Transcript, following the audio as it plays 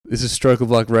This is Stroke of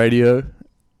Luck Radio.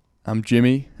 I'm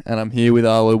Jimmy, and I'm here with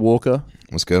Arlo Walker.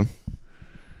 What's good?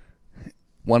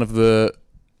 I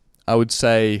would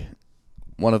say,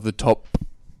 one of the top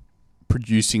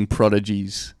producing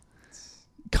prodigies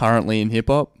currently in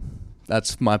hip-hop.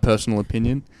 That's my personal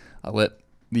opinion. I'll let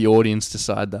the audience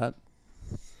decide that.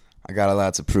 I got a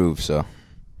lot to prove, so,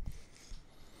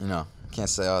 can't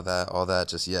say all that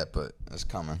just yet, but it's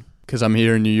coming. Because I'm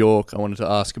here in New York, I wanted to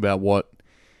ask about what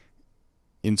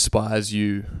inspires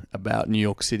you about New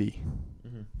York City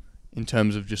in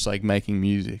terms of just like making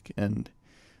music and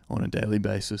on a daily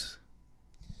basis.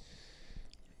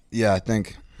 Yeah, I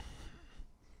think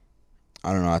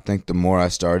the more I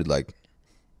started, like,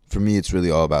 for me, it's really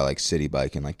all about, like, city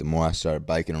biking. Like, the more I started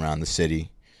biking around the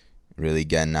city, really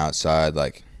getting outside,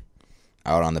 like,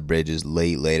 out on the bridges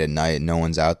late at night, no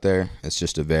one's out there. It's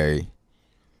just a very,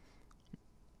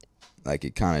 like,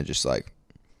 it kind of just, like,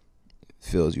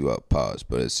 fills you up,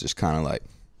 but it's just kind of like,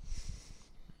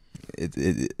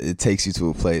 it takes you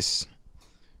to a place,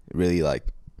 it really, like,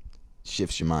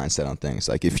 shifts your mindset on things.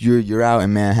 Like, if you're out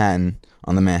in Manhattan,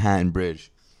 on the Manhattan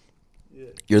Bridge,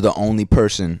 you're the only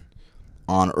person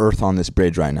on earth on this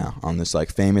bridge right now, on this,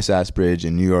 like, famous ass bridge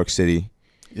in New York City.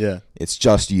 Yeah. It's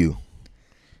just you.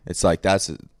 It's like, I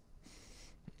don't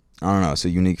know, it's a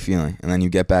unique feeling. And then you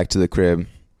get back to the crib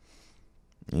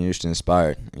and you're just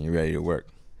inspired and you're ready to work.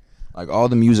 Like, all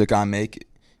the music I make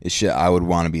is shit I would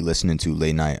want to be listening to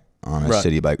late night on a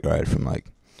city bike ride from, like,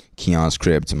 Keon's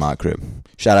crib to my crib.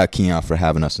 Shout out Keon for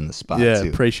having us in the spot, yeah, too.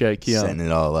 Appreciate Keon. Setting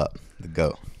it all up. The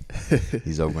GOAT.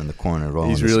 He's over in the corner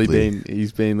rolling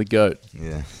He's been the GOAT.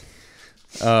 Yeah.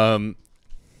 Are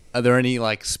there any,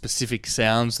 like, specific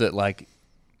sounds that, like,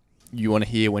 you want to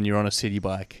hear when you're on a city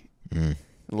bike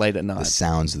late at night? The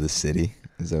sounds of the city.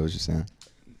 Is that what you're saying?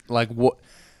 What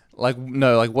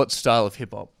style of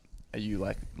hip hop are you,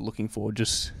 like, looking for?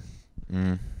 Just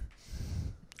I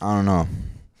don't know.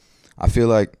 I feel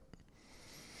like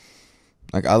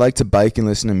I like to bike and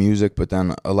listen to music, but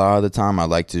then a lot of the time I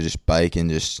like to just bike and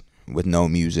just with no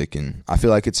music. And I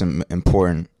feel like it's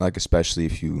important, like, especially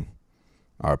if you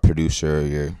are a producer or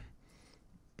you're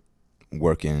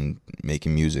working,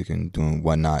 making music and doing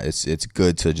whatnot. It's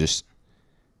good to just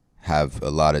have a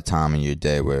lot of time in your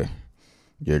day where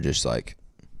you're just, like,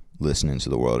 listening to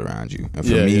the world around you. And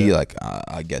for me, like,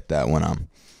 I get that when I'm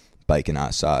biking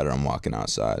outside or I'm walking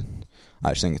outside. I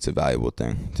just think it's a valuable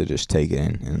thing to just take it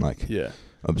in and, like,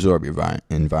 absorb your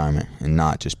environment and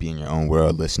not just be in your own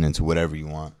world listening to whatever you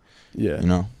want.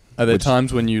 Yeah. Are there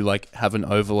times when you, like, have an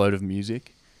overload of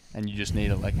music and you just need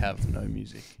to, like, have no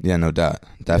music? Yeah, no doubt.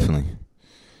 Definitely. Yeah.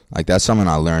 Like, that's something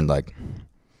I learned, like,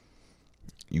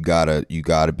 you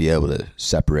gotta be able to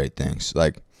separate things.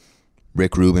 Like,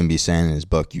 Rick Rubin be saying in his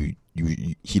book, he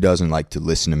doesn't like to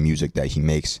listen to music that he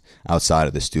makes outside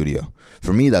of the studio.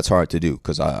 For me, that's hard to do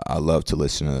because I love to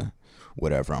listen to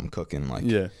whatever I'm cooking, like,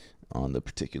 on the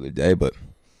particular day. But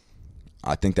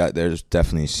I think that there's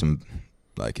definitely some,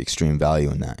 like, extreme value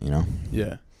in that,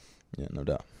 Yeah, no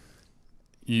doubt.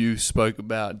 You spoke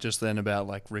about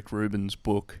like Rick Rubin's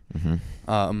book.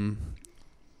 Mm-hmm.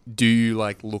 Do you,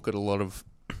 like, look at a lot of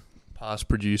past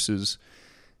producers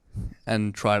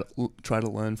and try to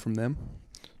learn from them?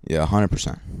 Yeah,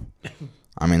 100%.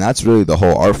 I mean, that's really the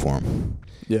whole art form.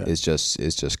 Yeah, it's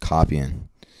just copying,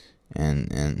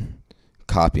 and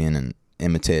copying and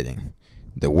imitating.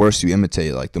 The worse you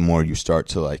imitate, like, the more you start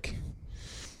to, like,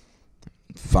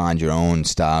 find your own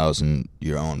styles and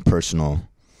your own personal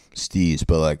steez.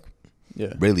 But, like,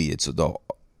 really, to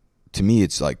me,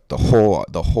 it's like the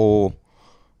whole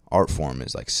art form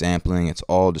is, like, sampling. It's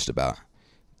all just about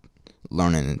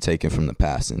learning and taking from the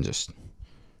past and just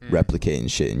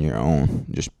replicating shit in your own,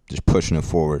 just pushing it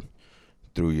forward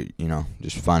through your,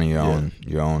 just finding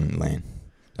your own lane.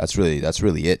 That's really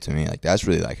it to me. Like, that's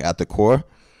really, like, at the core,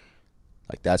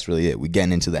 like, that's really it. We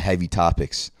getting into the heavy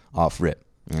topics off rip,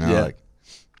 like.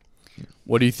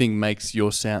 What do you think makes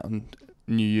your sound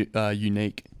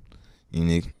unique?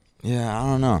 Unique? Yeah, I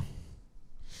don't know.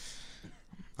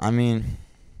 I mean,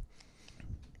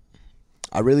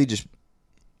 I really just,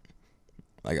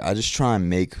 like, I just try and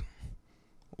make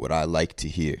what I like to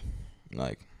hear.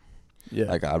 Like,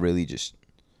 like, I really just,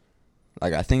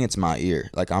 like, I think it's my ear.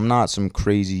 Like, I'm not some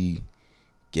crazy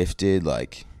gifted,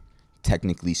 like,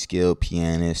 technically skilled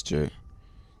pianist or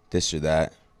this or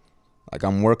that. Like,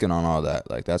 I'm working on all that.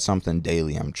 Like, that's something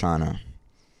daily. I'm trying to,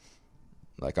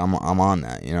 like, I'm on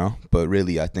that, But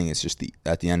really, I think it's just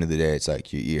at the end of the day, it's,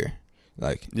 like, your ear.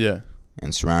 Like,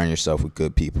 and surrounding yourself with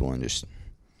good people and just,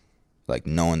 like,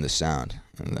 knowing the sound.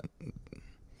 And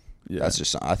that's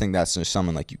just, I think that's just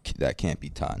something, like, that can't be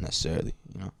taught necessarily,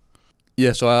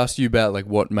 Yeah, so I asked you about like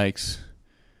what makes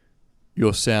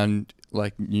your sound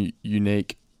like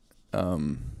unique,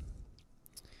 and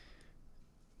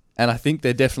I think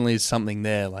there definitely is something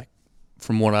there. Like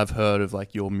from what I've heard of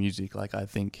like your music, like I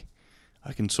think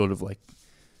I can sort of like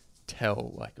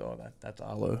tell like, oh, that's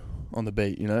Arlo on the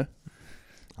beat, you know.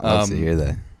 I love to hear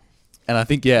that. And I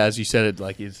think, yeah, as you said,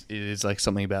 it is like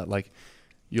something about like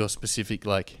your specific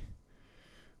like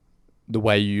the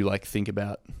way you like think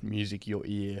about music, your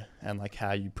ear, and like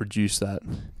how you produce that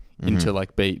into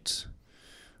like beats.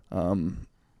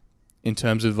 In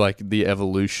terms of like the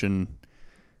evolution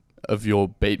of your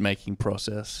beat making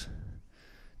process,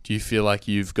 do you feel like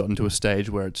you've gotten to a stage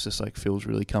where it's just like feels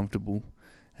really comfortable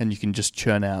and you can just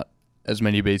churn out as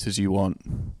many beats as you want,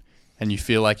 and you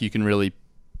feel like you can really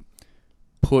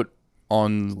put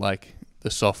on like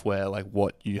the software like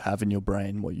what you have in your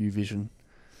brain, what you vision?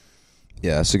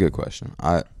 Yeah, that's a good question.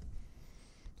 I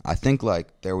think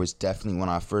like there was definitely, when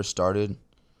I first started,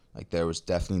 like there was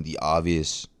definitely the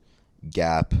obvious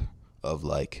gap of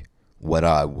like what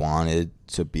I wanted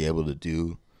to be able to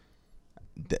do,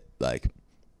 like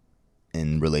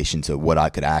in relation to what I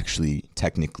could actually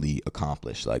technically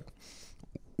accomplish, like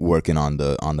working on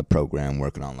the program,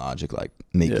 working on Logic, like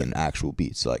making actual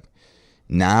beats. Like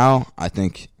now I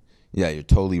think, yeah, you're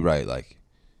totally right. Like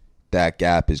that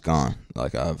gap is gone.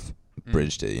 Like I've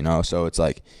bridged it, you know? So it's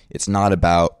like, it's not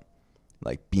about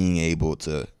like being able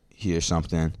to hear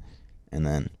something and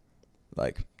then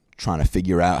like trying to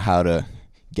figure out how to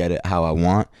get it how I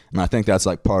want. And I think that's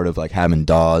like part of like having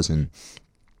DAWs and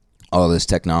all this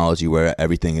technology where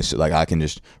everything is like, I can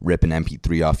just rip an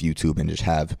MP3 off YouTube and just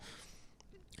have,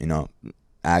 you know,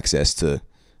 access to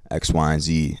X, Y, and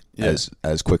Z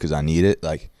as quick as I need it.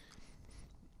 Like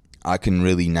I can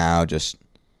really now just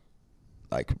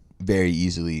like very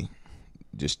easily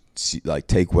just see, like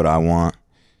take what I want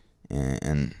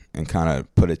and kind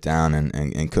of put it down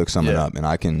and cook something up. And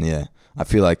I can, I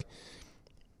feel like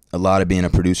a lot of being a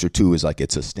producer too is like,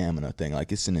 it's a stamina thing.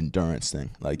 Like it's an endurance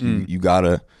thing. Like you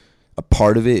gotta, a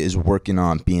part of it is working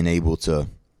on being able to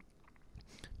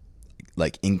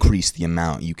like increase the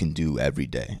amount you can do every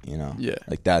day, you know? Yeah.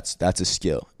 Like that's a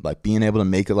skill. Like being able to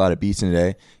make a lot of beats in a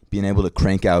day, being able to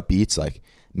crank out beats, like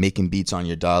making beats on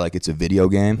your DAW like it's a video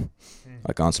game,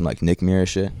 like on some like Nick Mira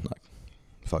shit, like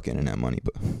fuck internet money,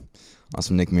 but on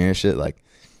some Nick Mira shit, like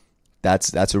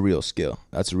that's a real skill.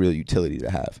 That's a real utility to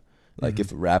have. Like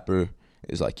if a rapper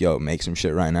is like, yo, make some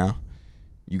shit right now,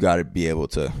 you got to be able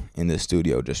to, in the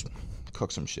studio, just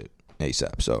cook some shit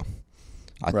ASAP. So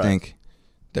I think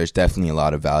there's definitely a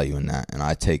lot of value in that. And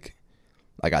I think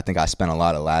I spent a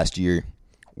lot of last year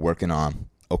working on,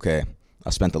 okay,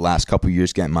 I spent the last couple of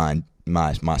years getting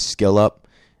my skill up,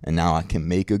 and now I can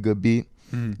make a good beat.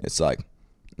 It's like,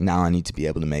 now I need to be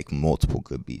able to make multiple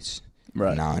good beats.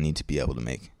 Right. Now I need to be able to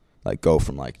make, like, go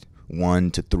from, like,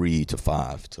 1 to 3 to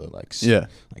 5 to, like,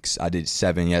 like I did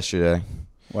 7 yesterday.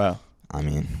 Wow. I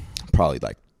mean, probably,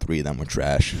 like, 3 of them were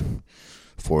trash.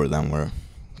 4 of them were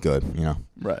good, you know?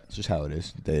 Right. It's just how it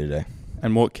is, day to day.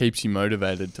 And what keeps you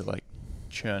motivated to, like,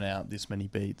 churn out this many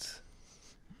beats?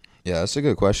 Yeah, that's a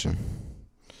good question.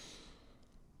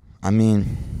 I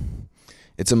mean,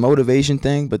 it's a motivation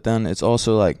thing, but then it's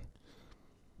also like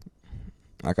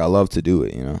I love to do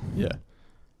it, you know? Yeah.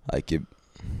 Like it.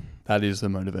 That is the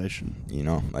motivation. You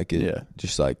know, like it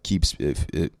just like keeps,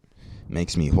 it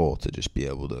makes me whole to just be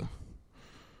able to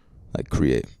like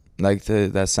create. Like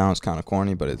that sounds kind of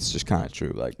corny, but it's just kind of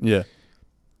true. Like,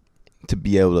 to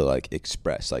be able to like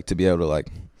express, like to be able to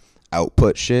like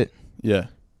output shit. Yeah.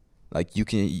 Like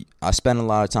I spend a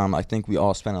lot of time, I think we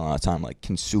all spend a lot of time like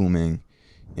consuming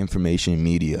information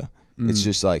media. It's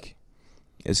just like,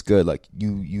 it's good. Like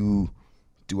you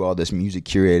do all this music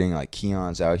curating, like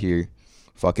Keon's out here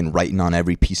fucking writing on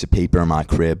every piece of paper in my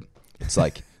crib. It's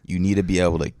like, you need to be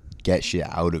able to get shit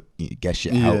out of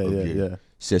your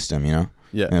system, you know?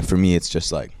 Yeah. And for me, it's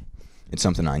just like, it's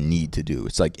something I need to do.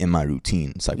 It's like in my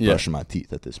routine. It's like brushing my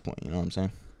teeth at this point. You know what I'm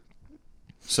saying?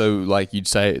 So like you'd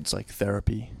say it's like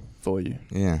therapy for you.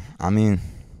 Yeah. I mean,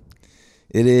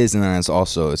 it is. And then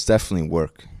it's definitely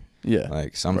work. Yeah.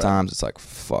 Like sometimes it's like,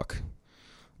 fuck,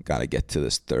 got to get to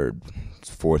this 3rd,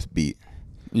 4th beat.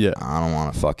 Yeah. I don't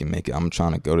want to fucking make it. I'm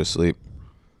trying to go to sleep.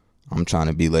 I'm trying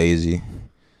to be lazy.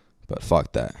 But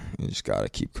fuck that. You just got to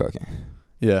keep cooking.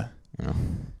 Yeah. You know?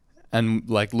 And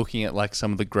like looking at like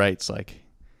some of the greats, like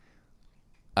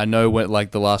I know when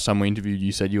like the last time we interviewed,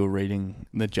 you said you were reading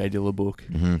the J Dilla book.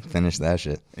 Finished that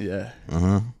shit. Yeah.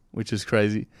 Which is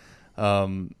crazy,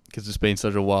 because it's been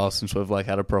such a while since we've like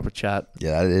had a proper chat.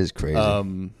 Yeah, that is crazy.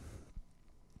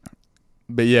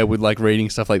 But yeah, with like reading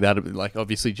stuff like that, like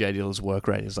obviously J Dilla's work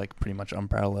rate is like pretty much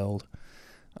unparalleled.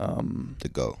 The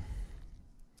GOAT.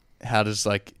 How does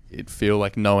like it feel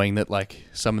like knowing that like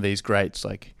some of these greats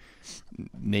like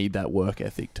need that work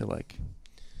ethic to like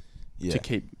to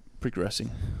keep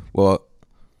progressing? Well,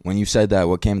 when you said that,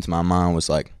 what came to my mind was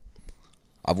like,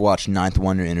 I've watched Ninth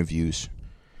Wonder interviews,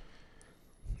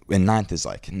 and Ninth is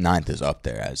up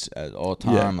there as all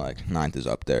time. Yeah. Like Ninth is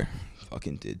up there.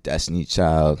 Fucking did Destiny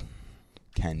Child,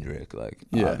 Kendrick, like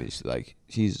obviously, like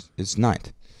it's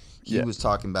Ninth. He was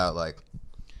talking about like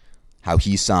how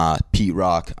he saw Pete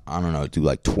Rock, I don't know, do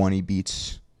like 20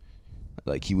 beats.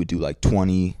 Like he would do like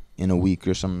 20 in a week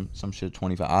or some shit,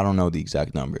 25. I don't know the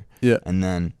exact number. Yeah. And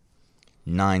then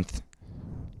Ninth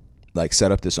like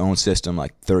set up this own system,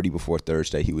 like 30 before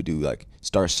Thursday. He would do like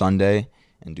start Sunday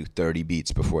and do 30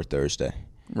 beats before Thursday.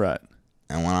 Right.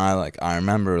 And when I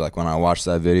remember like when I watched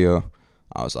that video,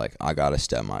 I was like, I gotta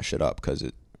step my shit up because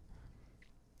it,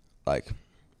 like,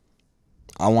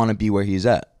 I want to be where he's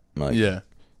at. Like,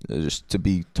 just to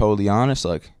be totally honest,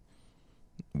 like,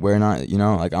 we're not, you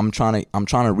know, like I'm trying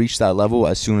to reach that level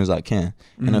as soon as I can.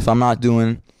 Mm-hmm. And if I'm not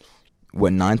doing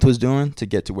what Ninth was doing to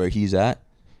get to where he's at,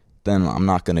 then I'm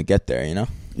not gonna get there, you know.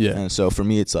 Yeah. And so for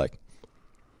me, it's like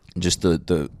just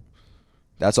the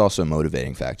that's also a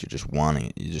motivating factor. Just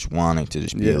wanting to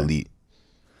just be elite.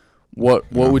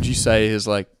 What would you say is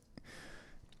like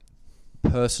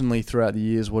personally throughout the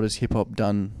years? What has hip hop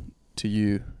done to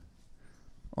you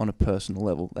on a personal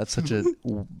level? That's such a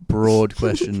broad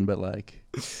question, but like,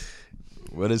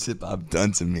 what has hip hop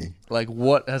done to me? Like,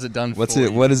 what has it done? What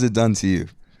has it done to you?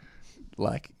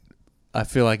 Like, I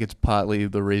feel like it's partly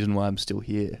the reason why I'm still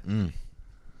here. Mm.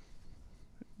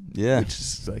 Yeah, which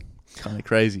is like kind of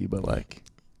crazy, but like,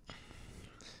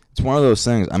 it's one of those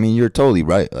things. I mean, you're totally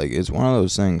right. Like, it's one of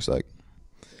those things like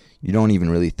you don't even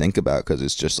really think about because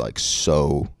it's just like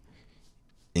so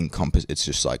encompassed. It's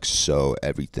just like so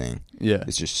everything. Yeah,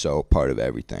 it's just so part of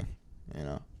everything. You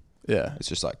know. Yeah, it's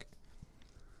just like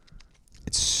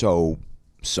it's so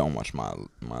much my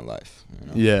life. You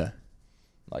know? Yeah.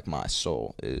 Like my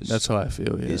soul is. That's how I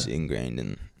feel. Yeah. Is ingrained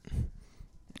in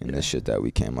this shit that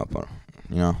we came up on.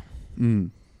 You know.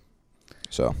 Mm.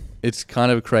 So it's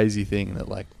kind of a crazy thing that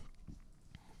like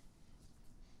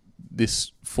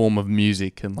this form of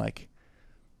music can like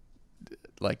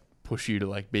push you to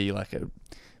like be like a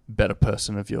better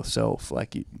person of yourself.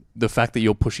 Like the fact that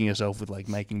you're pushing yourself with like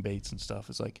making beats and stuff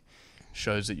is like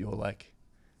shows that you're like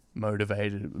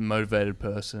motivated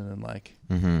person and like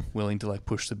willing to like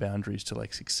push the boundaries to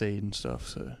like succeed and stuff.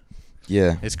 So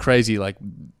yeah, it's crazy like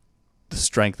the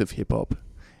strength of hip hop.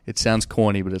 It sounds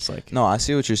corny, but it's like, no, I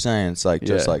see what you're saying. It's like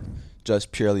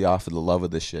just purely off of the love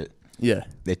of the shit. Yeah,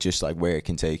 it's just like where it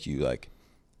can take you like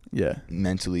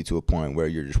mentally to a point where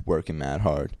you're just working mad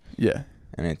hard. Yeah,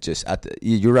 and it just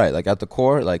you're right. Like at the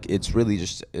core, like it's really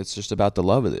just about the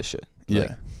love of this shit.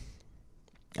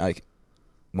 Like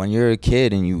when you're a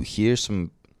kid and you hear something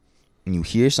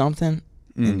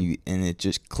and it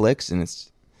just clicks and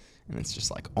it's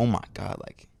just like, oh my God,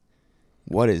 like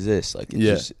what is this? Like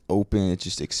it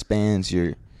just expands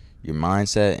your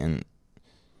mindset, and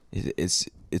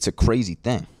it's a crazy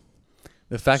thing.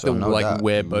 The fact that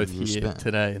we're both here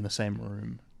today in the same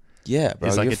room. Yeah, bro.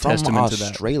 It's like you're a from testament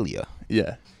Australia. To that.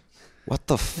 Yeah. What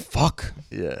the fuck?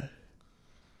 Yeah.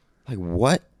 Like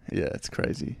what? Yeah, it's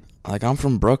crazy. Like I'm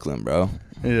from Brooklyn, bro.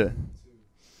 Yeah.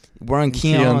 We're in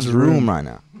Keon's room right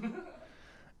now.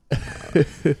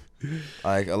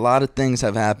 Like a lot of things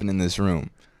have happened in this room.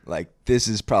 Like this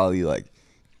is probably like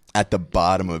at the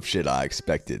bottom of shit I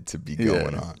expected to be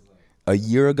going on. A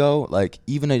year ago, like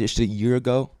even just a year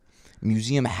ago,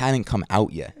 museum hadn't come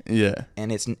out yet. Yeah.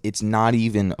 And it's not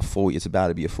even a full. It's about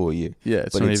to be a full year. Yeah.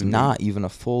 But it's not even a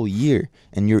full year,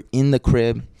 and you're in the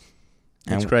crib.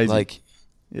 And it's crazy. Like,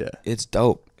 yeah, it's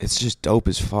dope. It's just dope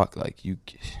as fuck. Like you.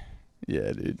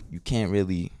 Yeah, dude. You can't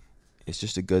really. It's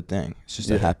just a good thing. It's just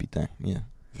a happy thing. Yeah,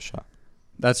 for sure.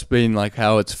 That's been like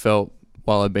how it's felt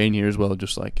while I've been here as well.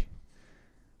 Just like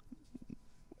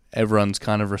everyone's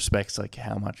kind of respects like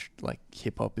how much like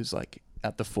hip hop is like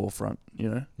at the forefront, you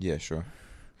know? Yeah, sure.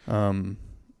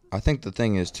 I think the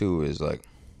thing is too is like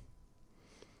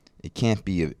it can't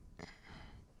be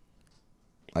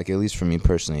like, at least for me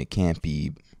personally, it can't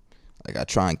be like I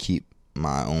try and keep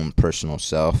my own personal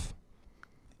self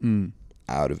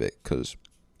out of it, because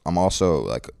I'm also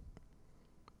like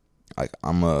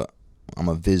I'm a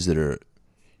visitor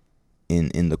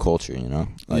in the culture, you know?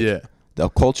 Like, the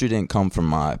culture didn't come from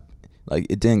my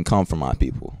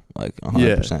people, like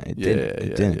 100%. It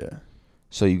didn't. Yeah.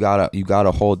 So you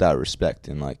gotta hold that respect,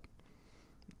 and like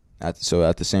at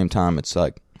the same time, it's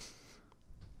like,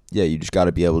 yeah, you just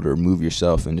gotta be able to remove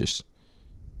yourself and just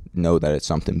know that it's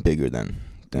something bigger than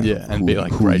than and be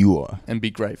like who you are, and be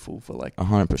grateful for like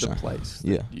 100%. the place.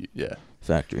 Yeah,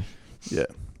 factory. Yeah.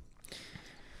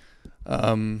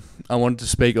 I wanted to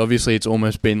speak. Obviously, it's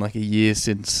almost been like a year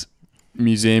since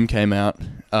Museum came out.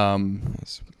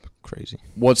 That's crazy.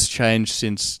 What's changed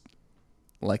since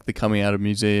like the coming out of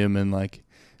Museum and like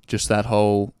just that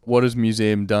whole? What has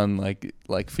Museum done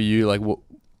like for you? Like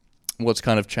what's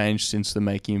kind of changed since the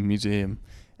making of Museum?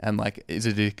 And like, is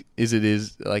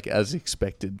it like as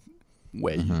expected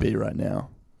where you'd be right now?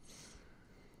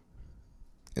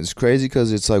 It's crazy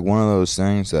because it's like one of those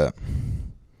things that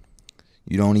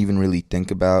you don't even really think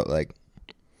about. Like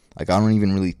I don't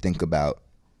even really think about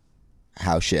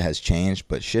how shit has changed,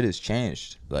 but shit has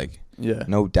changed. Like,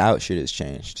 no doubt shit has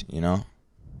changed, you know?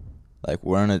 Like,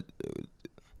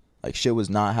 like, shit was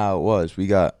not how it was. We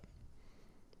got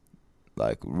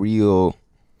real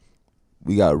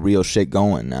shit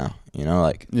going now, you know?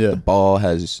 Like, the ball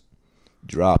has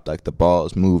dropped. Like, the ball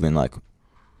is moving. Like,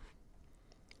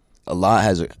 a lot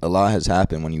has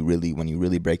happened when you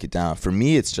really break it down. For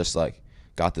me, it's just like,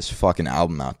 got this fucking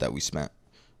album out that we spent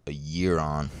a year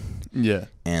on. Yeah.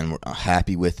 And we're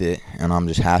happy with it, and I'm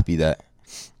just happy that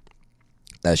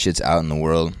shit's out in the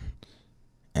world,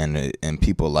 and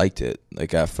people liked it.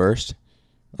 Like, at first,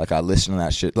 like, I listened to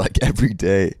that shit like every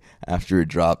day after it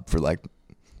dropped for like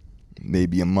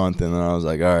maybe a month, and then I was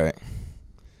like, all right,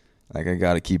 like, I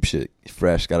gotta keep shit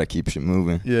fresh, gotta keep shit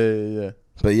moving. Yeah.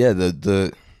 But yeah,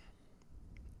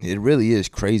 it really is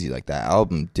crazy. Like, that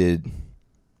album did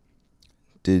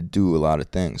do a lot of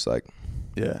things. Like,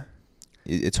 yeah,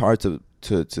 it's hard to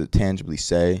tangibly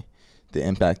say the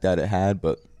impact that it had,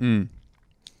 but and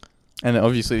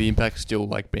obviously the impact's still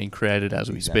like being created as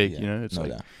we speak. Yeah. You know, it's no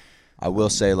like doubt. I will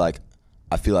say, like,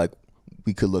 I feel like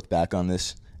we could look back on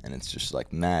this and it's just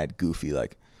like mad goofy.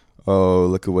 Like, oh,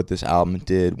 look at what this album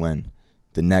did when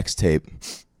the next tape,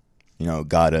 you know,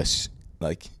 got us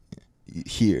like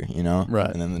here, you know, right?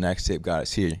 And then the next tape got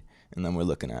us here, and then we're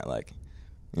looking at like,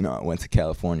 you know, I went to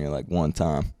California like one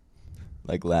time,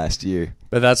 like last year.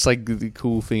 But that's like the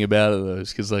cool thing about it, though,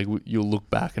 is because like you'll look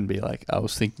back and be like, I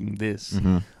was thinking this.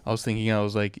 Mm-hmm. I was thinking, I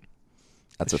was like,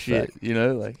 that's a shit, fact. you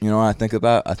know, like, you know what I think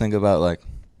about? I think about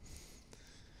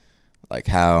like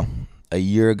how a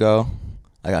year ago,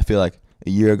 like, I feel like a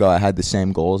year ago I had the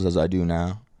same goals as I do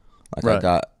now. Like, right. I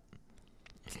got,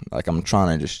 like, I'm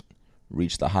trying to just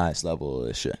reach the highest level of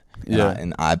this shit.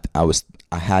 And I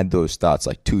had those thoughts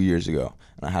like 2 years ago,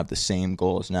 and I have the same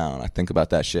goals now, and I think about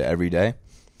that shit every day.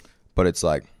 But it's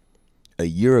like, a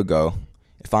year ago,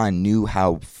 if I knew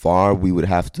how far we would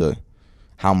have to,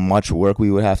 how much work we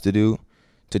would have to do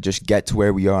to just get to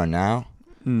where we are now,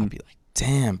 I'd be like,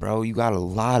 damn, bro, you got a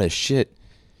lot of shit.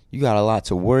 You got a lot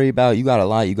to worry about. You got a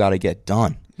lot you got to get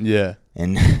done. Yeah.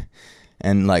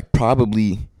 And like,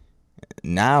 probably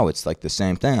now it's like the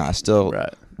same thing.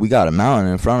 We got a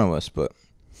mountain in front of us, but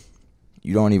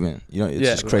it's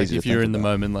just crazy. Like, if you're in the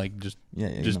moment, like, just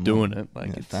doing it,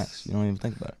 like, it's facts. You don't even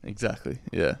think about it. Exactly.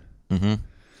 Yeah. Mm-hmm.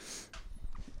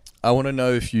 I want to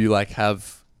know if you like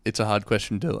have. It's a hard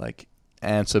question to like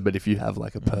answer, but if you have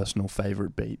like a personal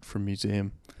favorite beat from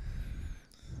Museum.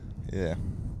 Yeah,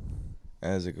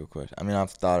 that is a good question. I mean,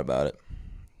 I've thought about it.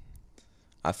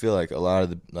 I feel like a lot of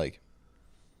the, like,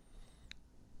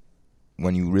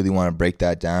 when you really want to break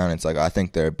that down, it's like, I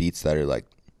think there are beats that are like,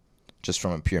 just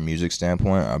from a pure music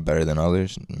standpoint, are better than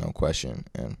others, no question.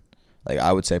 And like,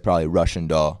 I would say probably Russian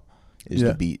Doll is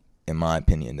the beat, in my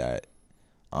opinion, that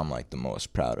I'm like the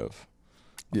most proud of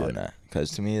on that.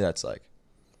 Because to me, that's like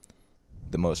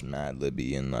the most Mad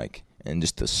Libby, and like, and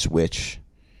just the switch,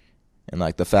 and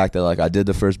like the fact that like I did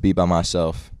the first beat by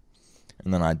myself,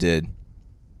 and then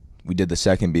we did the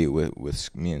second beat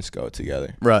with me and Sco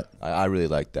together. Right. I really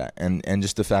like that, and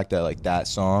just the fact that like that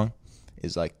song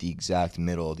is like the exact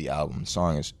middle of the album.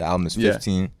 The album is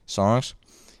 15 songs.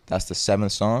 That's the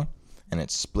 7th song, and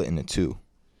it's split into 2.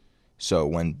 So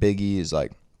when Biggie is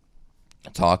like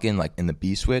talking, like in the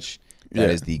B switch, that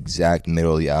is the exact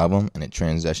middle of the album, and it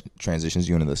transitions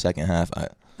you into the second half. I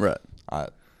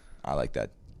like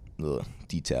that little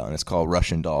detail, and it's called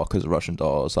Russian Doll because Russian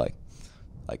Doll is like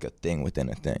a thing within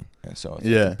a thing, and so it's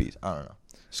like a piece. I don't know.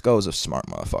 Sco's a smart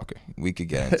motherfucker. We could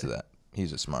get into that.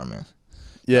 He's a smart man.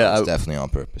 Yeah, it's definitely on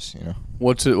purpose, you know.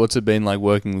 What's it been like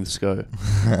working with Sco?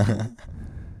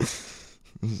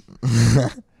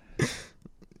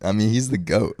 I mean, he's the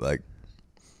GOAT. Like,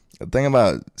 the thing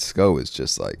about Sco is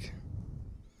just like,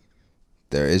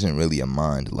 there isn't really a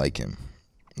mind like him.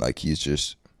 Like, he's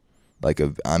just like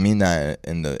I mean that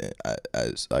in the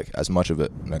as much of a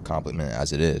compliment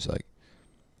as it is. Like,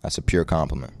 that's a pure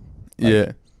compliment.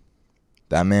 Like,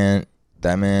 that man.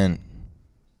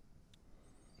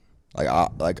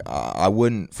 I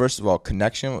wouldn't. First of all,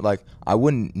 connection. Like I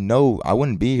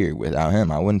wouldn't be here without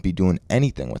him. I wouldn't be doing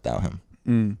anything without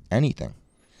him. Anything.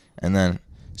 And then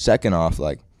second off,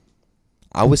 like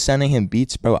I was sending him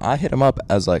beats, bro. I hit him up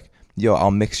as like, yo,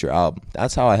 I'll mix your album.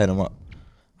 That's how I hit him up.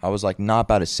 I was like not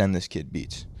about to send this kid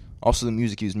beats. Also, the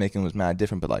music he was making was mad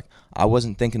different, but like I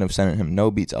wasn't thinking of sending him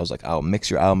no beats. I was like, I'll mix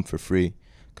your album for free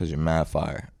because you're mad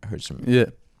fire. I heard some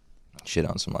shit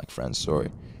on some like friend's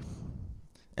story.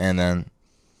 And then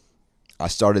I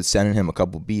started sending him a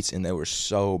couple beats, and they were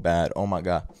so bad. Oh, my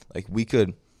God. Like, we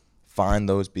could find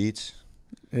those beats.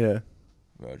 Yeah.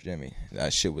 Bro, Jimmy,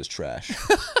 that shit was trash.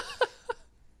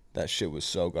 That shit was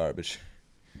so garbage.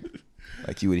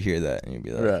 Like, you would hear that, and you'd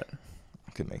be like, right.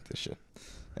 I could make this shit.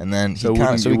 And then he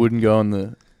kind of... So it wouldn't go on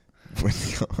the...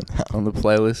 on the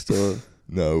playlist, or...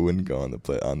 No, it wouldn't go on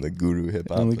the Guru Hip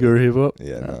Hop. On the Guru Hip Hop?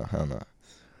 Yeah, no, hell no.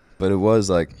 But it was,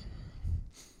 like...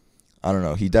 I don't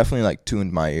know. He definitely, like,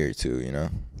 tuned my ear, too, you know?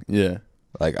 Yeah.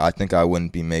 Like, I think I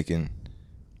wouldn't be making...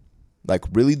 Like,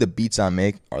 really, the beats I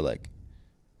make are, like,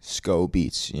 SCO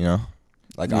beats, you know?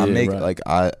 Like, I make,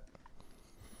 right.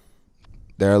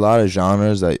 There are a lot of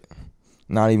genres that...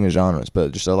 Not even genres,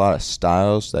 but just a lot of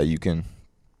styles that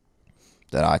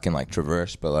I can, like,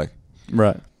 traverse. But, like...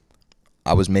 Right.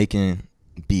 I was making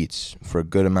beats for a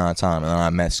good amount of time, and then I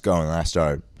met SCO, and I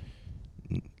started,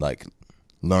 like...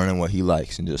 learning what he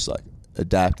likes and just like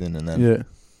adapting, and then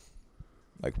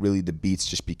like really the beats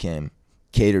just became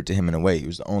catered to him in a way. He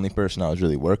was the only person I was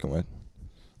really working with.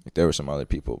 Like there were some other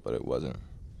people, but it wasn't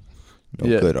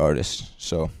good artists.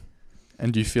 So,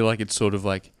 and do you feel like it's sort of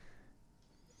like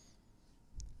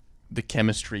the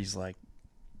chemistry's like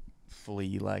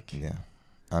fully like? Yeah,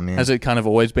 I mean, has it kind of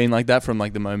always been like that from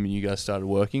like the moment you guys started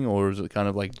working, or is it kind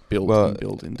of like built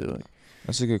into it?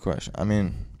 That's a good question. I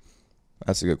mean.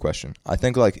 That's a good question. I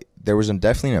think like there was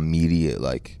definitely an immediate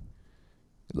like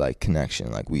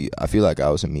connection. Like I feel like I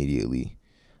was immediately,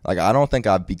 like I don't think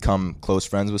I've become close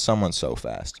friends with someone so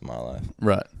fast in my life.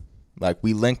 Right. Like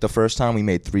we linked the first time we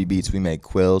made 3 beats. We made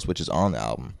Quills, which is on the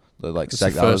album. That's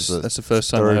the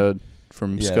first time I heard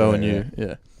from SCO and you.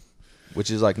 Yeah. Which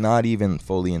is like not even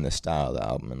fully in the style of the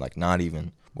album, and like not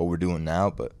even what we're doing now.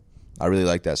 But I really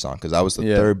like that song because that was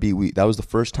the third beat. That was the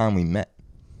first time we met.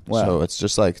 Wow. So it's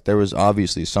just like there was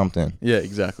obviously something. Yeah,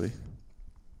 exactly.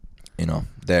 You know,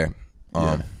 there.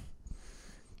 But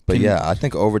I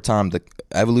think over time the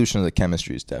evolution of the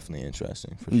chemistry is definitely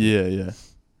interesting. For sure. Yeah.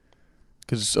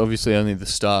 Because it's obviously only the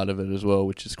start of it as well,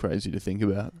 which is crazy to think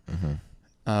about.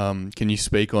 Mm-hmm. Can you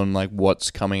speak on like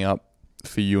what's coming up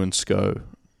for you and SCO?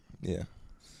 Yeah.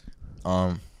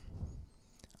 I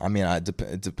mean,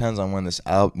 it depends on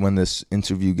when this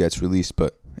interview gets released,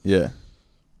 but yeah.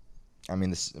 I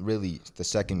mean, the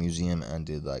second museum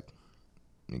ended, like,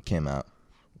 it came out.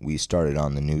 We started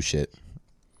on the new shit,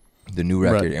 the new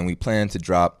record, and we plan to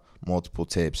drop multiple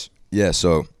tapes. Yeah,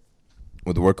 so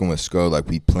with working with SCO, like,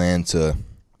 we plan to,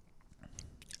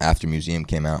 after museum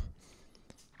came out,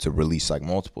 to release, like,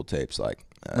 multiple tapes, like,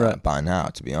 by now,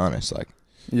 to be honest. Like,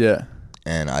 yeah.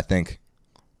 And I think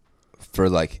for,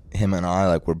 like, him and I,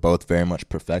 like, we're both very much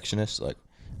perfectionists, like,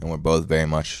 and we're both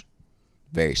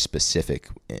very specific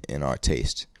in our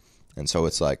taste. And so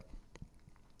it's like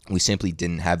we simply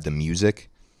didn't have the music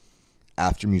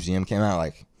after museum came out.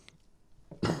 Like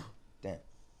damn,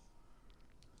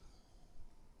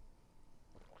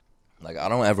 like I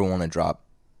don't ever want to drop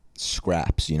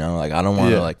scraps, you know? Like I don't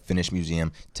want to like finish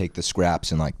museum, take the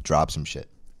scraps and like drop some shit.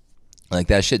 Like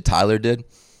that shit Tyler did,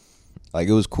 like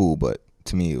it was cool, but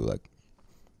to me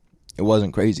it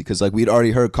wasn't crazy because like we'd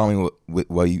already heard Call Me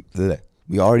What You Did.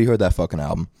 We already heard that fucking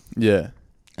album. Yeah.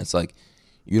 It's like,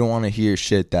 you don't want to hear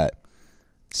shit that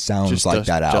sounds like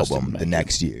that album the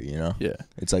next year, you know? Yeah.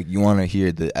 It's like, you want to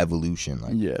hear the evolution.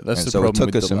 Like, yeah, that's the problem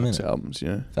with deluxe albums,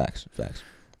 yeah. Facts.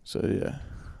 So, yeah,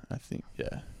 I think,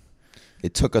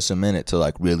 it took us a minute to,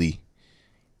 like, really,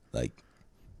 like,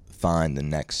 find the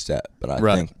next step. But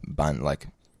I think,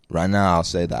 right now, I'll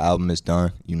say the album is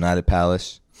done. United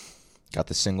Palace. Got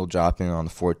the single dropping on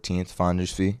the 14th,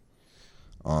 Finder's Fee.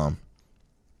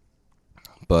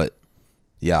 But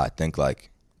yeah, I think like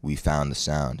we found the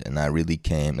sound, and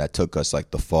that took us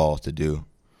like the fall to do.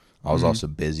 I was also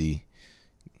busy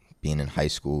being in high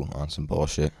school on some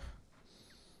bullshit.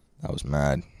 That was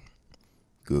mad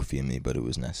goofy of me, but it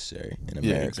was necessary in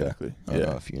America. Yeah, exactly. I don't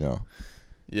know if you know.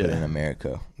 Yeah. But in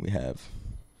America, we have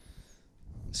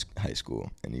high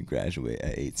school, and you graduate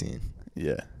at 18.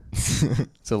 Yeah.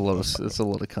 It's a lot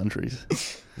of countries.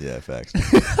 Yeah, facts.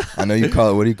 I know you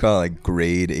call it. What do you call it? Like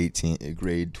grade 18,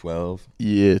 grade 12.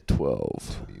 Year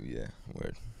 12. Yeah,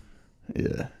 word.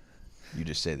 Yeah. You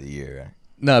just say the year, right?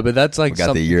 No, but that's like we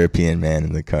got the European man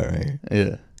in the car right here.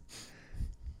 Yeah.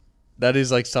 That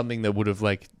is like something that would have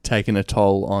like taken a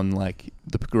toll on like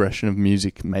the progression of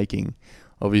music making.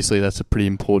 Obviously, that's a pretty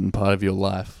important part of your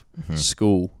life.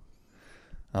 School.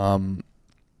 How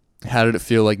did it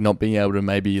feel like not being able to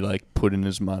maybe like put in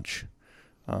as much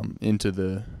into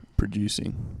the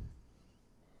producing?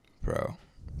 Bro,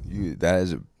 that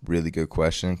is a really good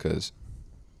question because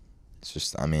it's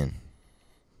just, I mean,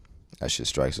 that shit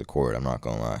strikes a chord. I'm not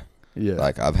gonna lie. Yeah.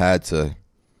 Like I've had to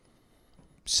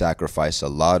sacrifice a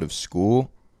lot of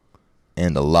school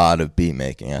and a lot of beat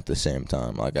making at the same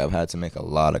time. Like I've had to make a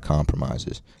lot of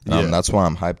compromises. And that's why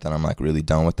I'm hyped that I'm like really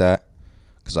done with that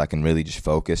because I can really just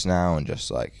focus now and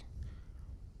just like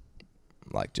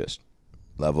just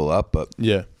level up. But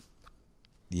yeah,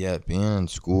 being in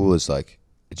school is like,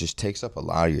 it just takes up a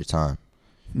lot of your time.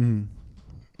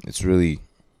 It's really,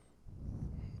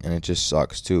 and it just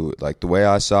sucks too. Like the way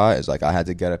I saw it is like I had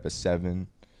to get up at 7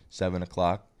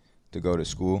 o'clock to go to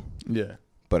school. Yeah.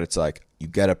 But it's like you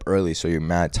get up early so you're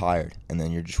mad tired and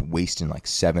then you're just wasting like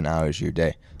 7 hours of your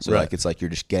day. So like it's like you're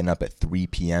just getting up at 3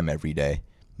 p.m. every day,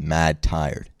 mad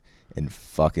tired and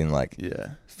fucking like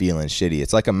feeling shitty.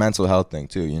 It's like a mental health thing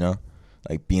too, you know?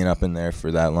 Like being up in there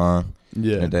for that long.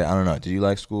 Yeah. I don't know. Did you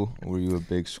like school? Were you a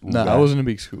big school guy? No, I wasn't a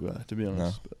big school guy, to be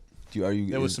honest. No. But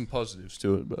there was some positives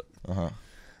to it, but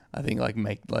I think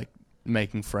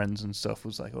making friends and stuff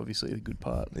was like obviously a good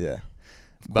part. Yeah.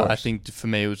 But I think for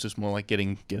me it was just more like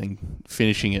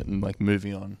finishing it and like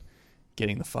moving on,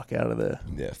 getting the fuck out of there.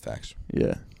 Yeah, facts.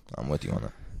 Yeah. I'm with you on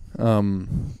that.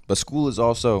 But school is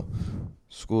also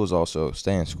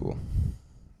stay in school.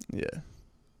 Yeah.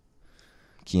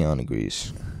 Keon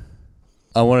agrees.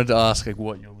 I wanted to ask like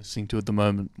what you're listening to at the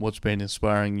moment. What's been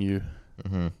inspiring you?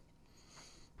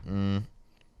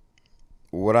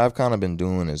 What I've kind of been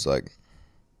doing is like,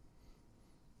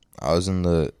 I was in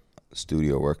the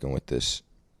studio working with this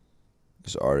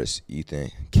artist,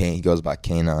 Ethan. He goes by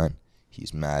K9.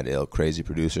 He's mad ill, crazy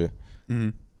producer.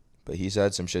 But he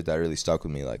said some shit that really stuck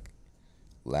with me like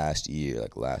last year,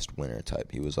 like last winter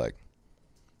type. He was like,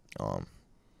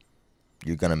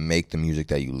 you're going to make the music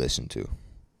that you listen to.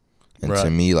 And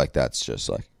to me, like, that's just,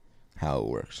 like, how it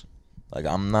works. Like,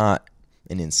 I'm not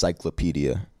an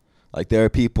encyclopedia. Like, there are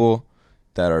people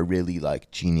that are really,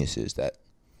 like, geniuses that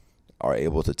are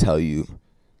able to tell you,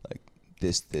 like,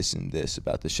 this, and this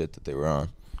about the shit that they were on.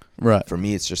 Right. For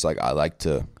me, it's just, like, I like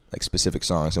to, like, specific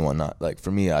songs and whatnot. Like,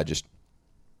 for me, I just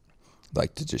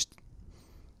like to just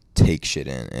take shit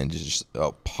in and just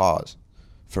pause.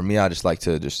 For me, I just like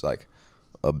to just, like,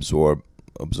 absorb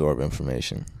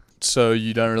information. So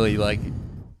you don't really like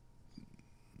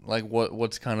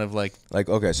what's kind of like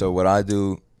okay, so what I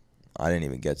do, I didn't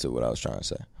even get to what I was trying to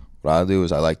say. What I do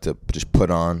is I like to just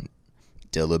put on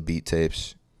Dilla beat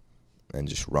tapes and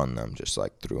just run them just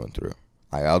like through and through.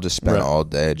 I'll just spend all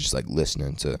day just like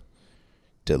listening to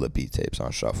Dilla beat tapes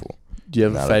on shuffle. Do you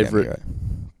have a favorite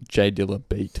J Dilla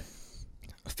beat?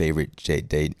 A favorite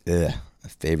JD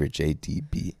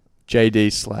beat.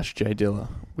 JD/J Dilla,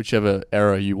 whichever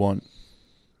era you want.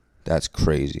 That's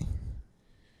crazy.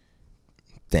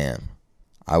 Damn.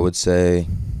 I would say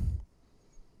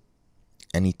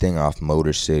anything off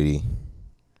Motor City.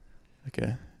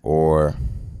 Okay. Or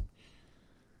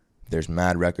there's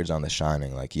mad records on The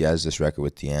Shining. Like, he has this record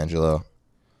with D'Angelo.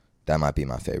 That might be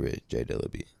my favorite J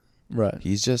Dilla beat. Right.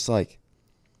 He's just like,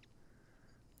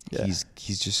 he's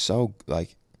just so,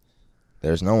 like,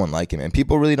 there's no one like him. And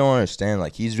people really don't understand,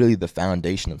 like, he's really the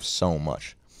foundation of so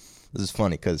much. This is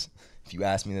funny because if you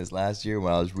asked me this last year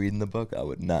when I was reading the book, I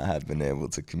would not have been able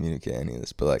to communicate any of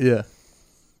this. But, like,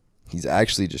 he's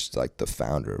actually just, like, the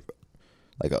founder of it.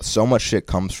 Like, so much shit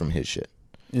comes from his shit.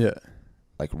 Yeah.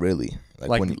 Like, really. Like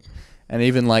when and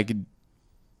even, like,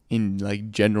 in,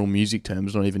 like, general music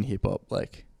terms, not even hip-hop,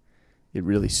 like, it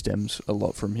really stems a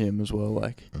lot from him as well.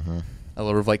 Like, a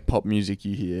lot of, like, pop music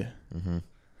you hear.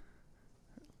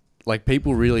 Like,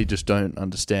 people really just don't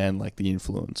understand, like, the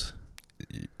influence.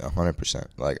 100%.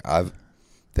 Like,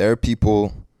 there are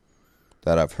people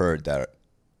that I've heard that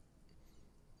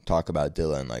talk about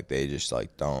Dilla and, like, they just,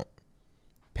 like, don't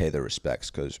pay the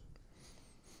respects because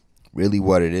really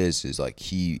what it is like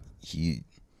he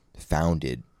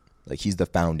founded, like, he's the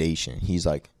foundation. He's,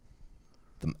 like,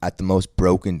 at the most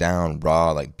broken down,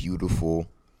 raw, like, beautiful,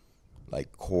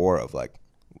 like, core of, like,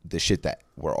 the shit that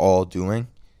we're all doing.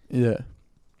 Yeah.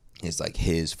 It's, like,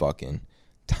 his fucking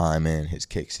timing, his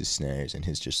kicks, his snares, and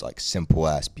his just, like,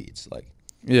 simple-ass beats. Like,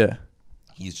 yeah.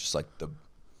 He's just, like,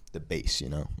 the bass, you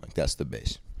know? Like, that's the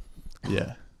bass.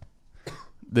 Yeah.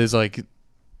 There's, like,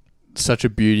 such a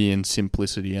beauty in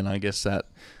simplicity, and I guess that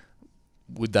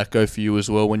would that go for you as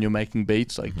well when you're making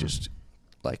beats? Like just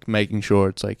like making sure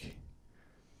it's like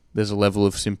there's a level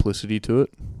of simplicity to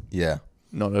it. Yeah.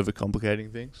 Not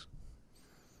overcomplicating things.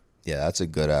 Yeah, that's a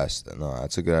good ass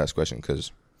question,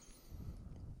 because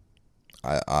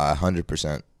I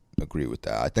 100% agree with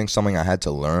that. I think something I had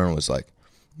to learn was like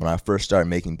when I first started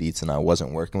making beats and I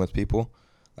wasn't working with people.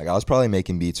 Like I was probably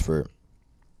making beats for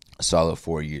a solid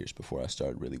 4 years before I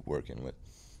started really working with,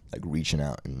 like, reaching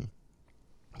out and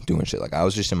doing shit. Like I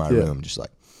was just in my room, just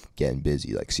like getting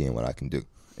busy, like seeing what I can do.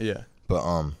 Yeah.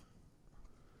 But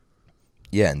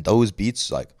yeah, and those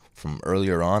beats like from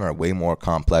earlier on are way more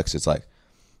complex. It's like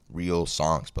real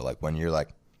songs, but like when you're like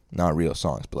not real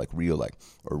songs, but like real, like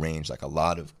arranged, like a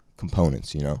lot of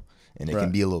components, you know, and it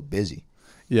can be a little busy.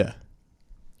 Yeah.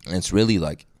 And it's really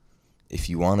like, if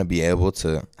you want to be able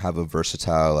to have a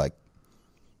versatile like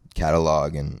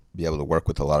catalog and be able to work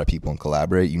with a lot of people and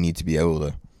collaborate, you need to be able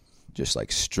to just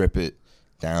like strip it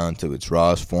down to its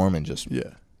rawest form and just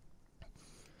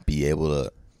be able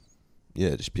to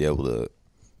just be able to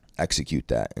execute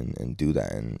that and do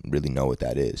that and really know what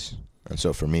that is. And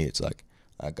so for me, it's like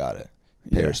I gotta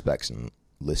pay respects and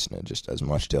listen to just as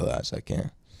much Dilla as I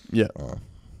can. Yeah.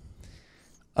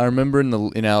 I remember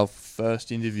in our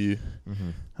first interview,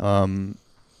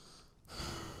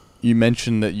 you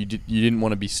mentioned that you didn't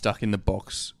want to be stuck in the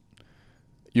box.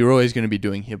 You're always going to be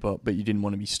doing hip hop, but you didn't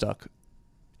want to be stuck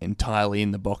entirely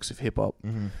in the box of hip hop.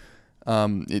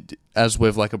 As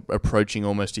we're like approaching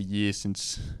almost a year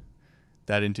since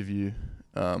that interview,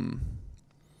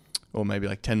 or maybe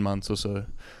like 10 months or so,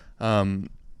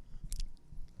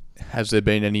 has there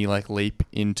been any like leap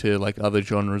into like other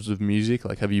genres of music?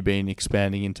 Like, have you been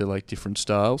expanding into like different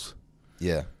styles?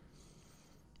 Yeah.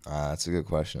 That's a good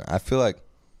question. I feel like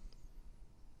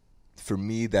for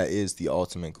me, that is the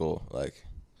ultimate goal. Like,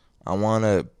 I want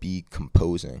to be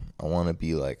composing. I want to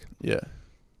be like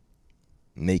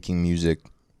making music,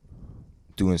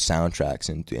 doing soundtracks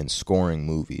and scoring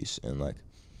movies and like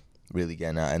really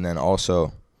getting out. And then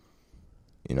also,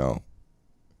 you know,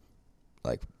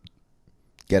 like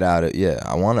get out of,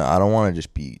 I don't want to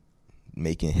just be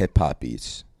making hip hop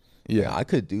beats. Yeah, I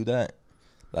could do that.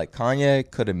 Like Kanye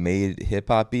could have made hip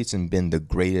hop beats and been the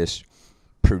greatest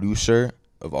producer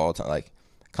of all time. Like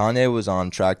Kanye was on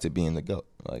track to being the GOAT,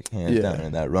 like hands down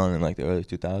in that run in like the early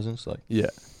 2000s. Like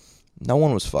no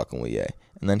one was fucking with Ye.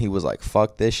 And then he was like,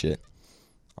 fuck this shit.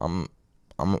 I'm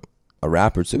a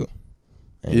rapper too.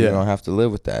 And you don't have to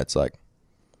live with that. It's like,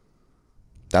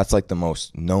 that's like the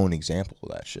most known example of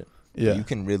that shit. Yeah. You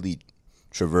can really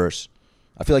traverse.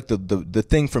 I feel like the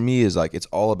thing for me is like, it's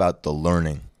all about the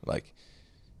learning. Like,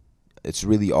 it's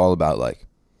really all about like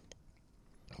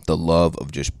the love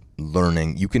of just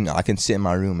learning. I can sit in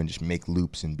my room and just make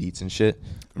loops and beats and shit,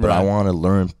 but I want to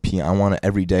learn I want to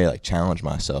every day like challenge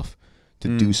myself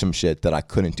to do some shit that I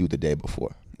couldn't do the day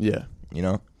before. Yeah. You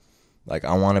know? Like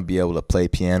I want to be able to play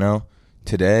piano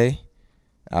today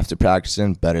after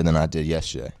practicing better than I did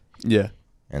yesterday. Yeah.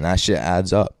 And that shit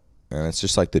adds up. And it's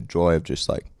just like the joy of just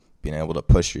like being able to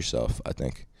push yourself, I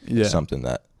think. Yeah. Something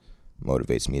that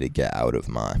motivates me to get out of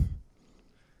my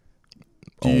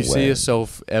Do you see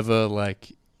yourself ever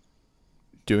like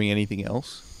doing anything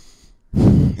else?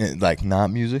 Like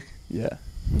not music? Yeah.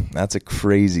 That's a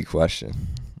crazy question.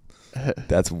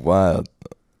 That's wild.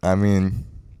 I mean,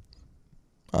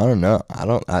 I don't know.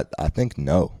 I think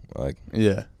no. Like,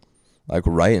 yeah. Like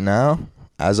right now,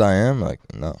 as I am, like,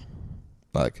 no.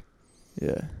 Like,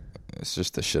 yeah. It's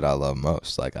just the shit I love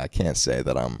most. Like, I can't say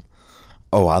that I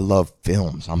love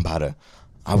films.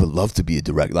 I would love to be a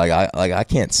director. I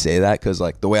can't say that because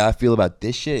like the way I feel about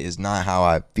this shit is not how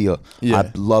I feel. Yeah.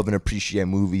 I love and appreciate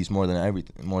movies more than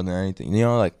anything. You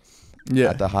know, like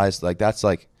at the highest, like that's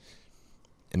like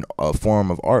a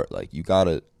form of art. Like you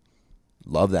gotta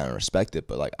love that and respect it.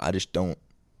 But like I just don't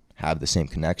have the same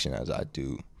connection as I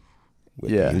do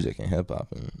with music and hip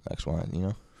hop and X, Y, you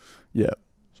know. Yeah.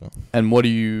 So. And what are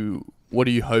you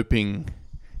hoping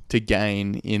to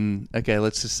gain in? Okay,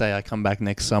 let's just say I come back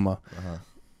next summer.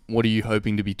 What are you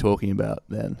hoping to be talking about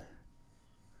then?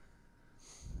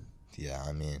 Yeah,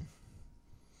 I mean,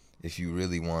 if you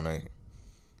really want to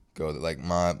go, like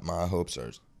my hopes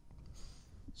are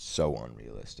so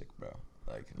unrealistic, bro.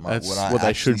 Like what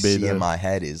I should see in my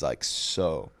head is like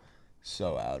so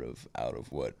out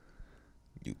of what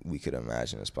we could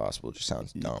imagine as possible. It just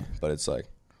sounds dumb, but it's like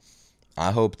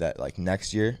I hope that like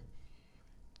next year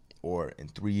or in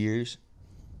 3 years,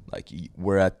 like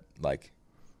we're at like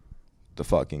the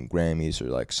fucking Grammys or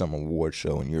like some award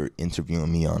show and you're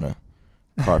interviewing me on a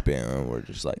carpet and we're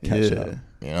just like catching up,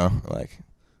 you know? Like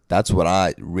that's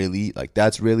what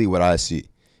that's really what I see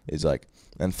is like,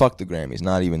 and fuck the Grammys,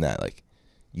 not even that, like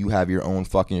you have your own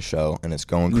fucking show and it's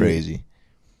going crazy,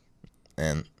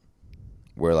 and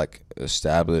we're like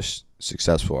established,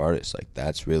 successful artists. Like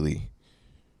that's really,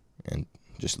 and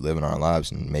just living our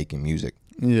lives and making music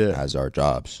as our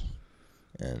jobs,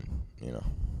 and you know,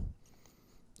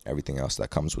 everything else that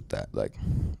comes with that. Like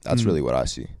that's really what I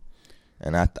see,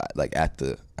 and at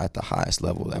the highest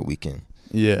level that we can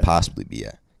possibly be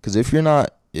at. Because if you're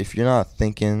not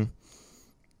thinking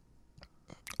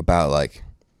about like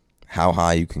how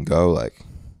high you can go, like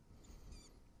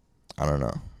I don't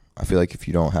know. I feel like if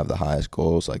you don't have the highest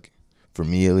goals, like for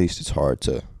me at least, it's hard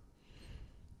to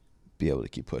be able to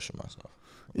keep pushing myself.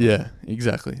 Yeah,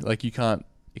 exactly. Like you can't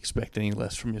expect any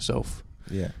less from yourself.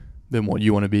 Yeah. Than what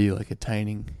you want to be like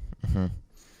attaining.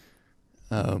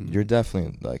 You're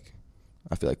definitely like,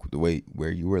 I feel like the way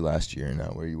where you were last year and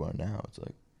now where you are now, it's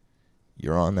like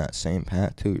you're on that same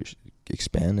path too. You're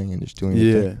expanding and just doing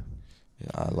your thing. Yeah,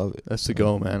 I love it. That's the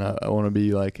goal, man. I want to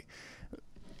be like,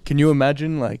 can you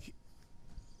imagine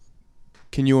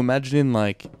in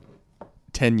like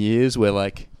 10 years where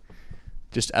like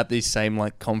just at these same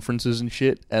like conferences and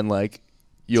shit, and like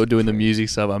you're doing the music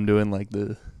stuff, I'm doing like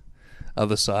the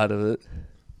other side of it.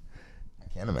 I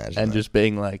can't imagine. And that. Just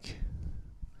being like,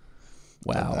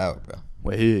 wow, out, bro.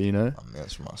 We're here, you know? My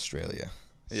man's from Australia.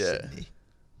 Yeah. Sydney.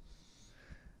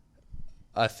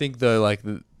 I think though, like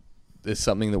there's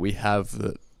something that we have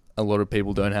that a lot of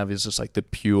people don't have, is just like the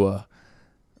pure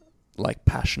like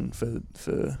passion for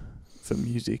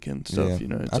music and stuff, you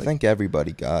know? I think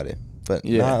everybody got it, but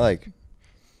not like,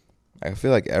 I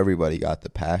feel like everybody got the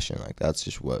passion. Like that's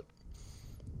just what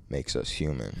makes us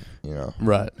human, you know?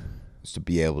 Right. Is to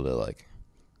be able to like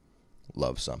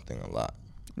love something a lot.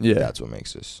 Yeah. That's what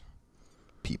makes us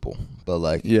people. But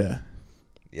like, yeah,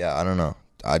 I don't know.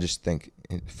 I just think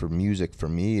for music, for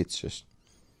me, it's just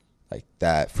like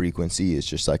that frequency is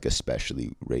just like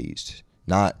especially raised.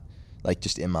 Not like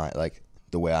just in my, like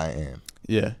the way I am.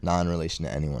 Yeah. Not in relation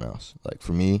to anyone else. Like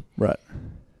for me. Right.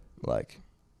 Like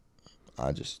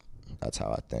that's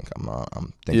how I think.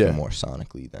 I'm thinking more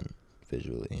sonically than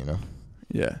visually, you know?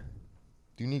 Yeah.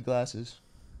 Do you need glasses?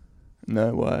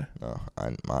 No, why? No,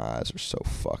 my eyes are so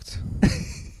fucked.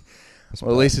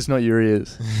 Well, at least it's not your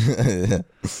ears.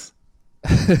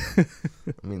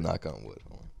 Let me knock on wood.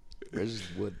 Where's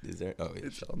wood? Is there? Oh,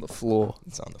 it's on the floor.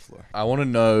 It's on the floor. I want to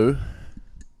know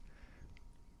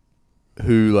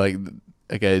who, like,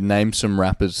 okay, name some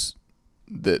rappers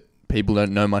that people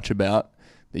don't know much about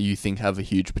that you think have a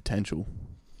huge potential.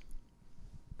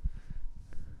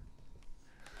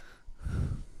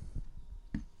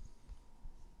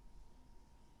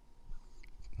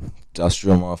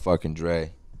 Industrial motherfucking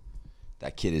Dre.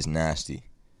 That kid is nasty.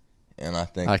 And I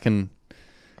think I can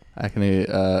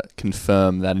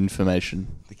confirm that information.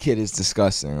 The kid is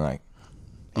disgusting. Like,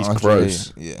 he's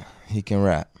gross. Yeah, he can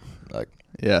rap. Like,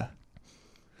 yeah.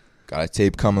 Got a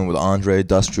tape coming with Andre,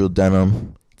 Industrial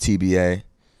Denim, TBA,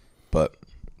 but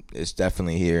it's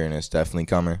definitely here and it's definitely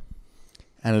coming.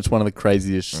 And it's one of the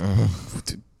craziest.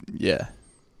 Yeah.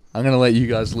 I'm going to let you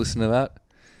guys listen to that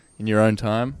in your own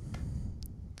time.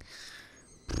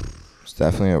 It's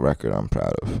definitely a record I'm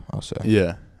proud of, I'll say.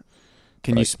 Yeah.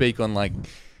 Can you speak on, like,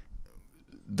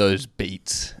 those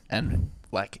beats and,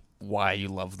 like, why you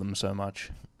love them so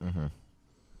much?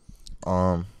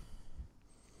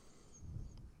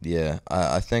 Yeah,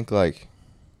 I think, like,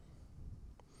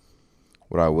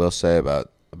 what I will say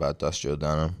about Industrial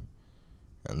Denim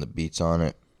and the beats on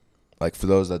it, like, for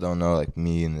those that don't know, like,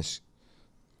 me and this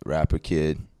rapper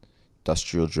kid,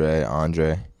 Industrial Dre,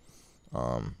 Andre,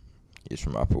 he's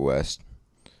from Upper West,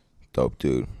 dope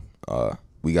dude.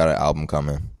 We got an album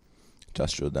coming,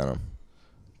 Industrial Denim,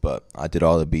 but I did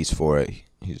all the beats for it.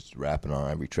 He's rapping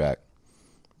on every track.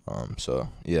 So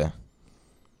yeah,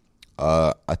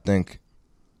 I think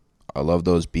I love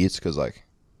those beats because like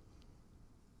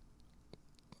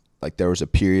there was a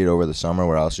period over the summer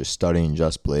where I was just studying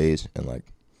Just Blaze and like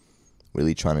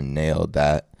really trying to nail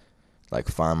that, like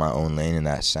find my own lane in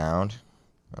that sound,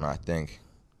 and I think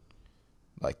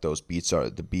like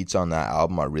the beats on that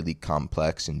album are really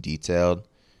complex and detailed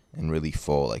and really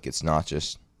full. Like it's not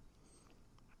just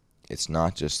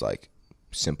like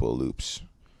simple loops.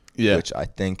 Yeah. Which I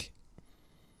think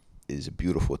is a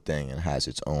beautiful thing and has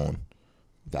its own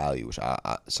value. Which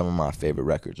I some of my favorite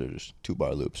records are just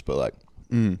 2-bar loops, but like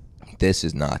this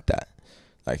is not that.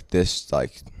 Like this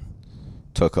like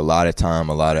took a lot of time,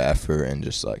 a lot of effort, and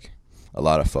just like a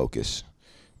lot of focus.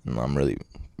 And I'm really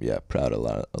proud of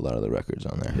a lot of the records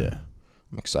on there. Yeah.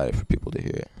 I'm excited for people to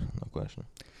hear it. No question.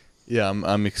 Yeah,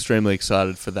 I'm extremely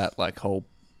excited for that like whole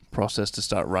process to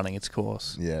start running its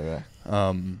course. Yeah,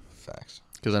 right. Facts.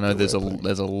 Because I know there's a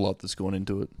lot that's gone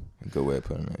into it. A good way of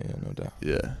putting it, yeah, no doubt.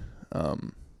 Yeah.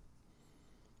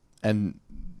 And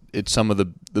it's some of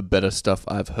the better stuff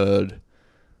I've heard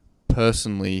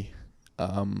personally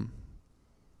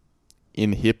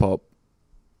in hip-hop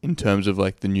in terms of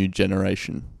like the new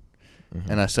generation.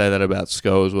 Mm-hmm. And I say that about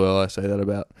Sko as well. I say that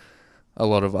about a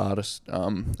lot of artists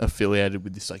affiliated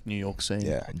with this like New York scene.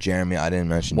 Yeah, Jeremy, I didn't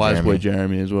mention Wiseboy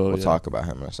Jeremy as well. We'll talk about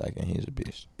him in a second. He's a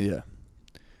beast. Yeah.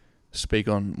 Speak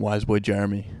on Wiseboy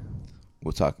Jeremy.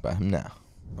 We'll talk about him now.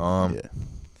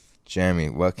 Jeremy,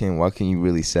 what can you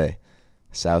really say?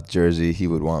 South Jersey, he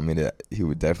would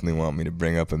definitely want me to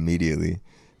bring up immediately.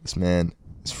 This man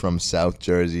is from South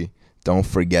Jersey. Don't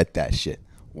forget that shit.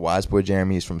 Wiseboy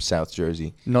Jeremy is from South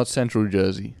Jersey. Not Central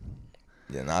Jersey.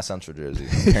 Yeah, not Central Jersey.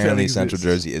 Apparently Central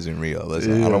Jersey isn't real.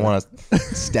 Listen, I don't want to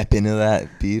step into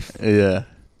that beef. Yeah.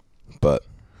 But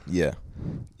yeah.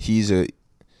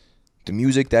 The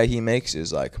music that he makes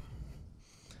is like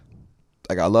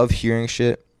I love hearing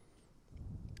shit.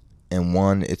 And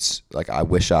one, it's like I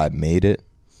wish I made it.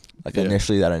 Like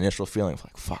initially, that initial feeling of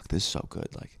like, fuck, this is so good.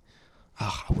 Like,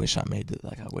 I wish I made it.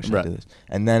 Like, I wish I did this.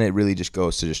 And then it really just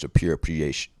goes to just a pure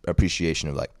appreciation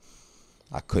of like,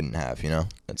 I couldn't have, you know?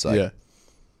 It's like,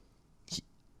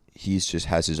 he's just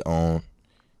has his own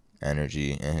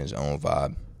energy and his own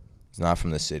vibe. He's not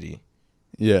from the city.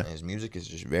 Yeah. And his music is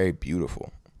just very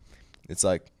beautiful. It's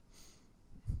like,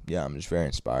 yeah, I'm just very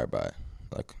inspired by it.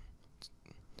 Like,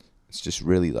 it's just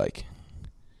really like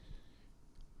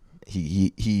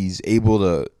he's able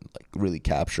to like really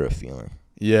capture a feeling.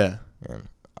 Yeah. And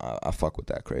I fuck with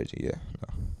that crazy. Yeah.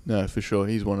 No, for sure.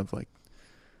 He's one of like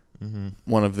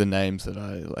one of the names that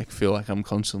I like feel like I'm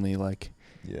constantly like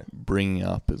bringing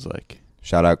up as like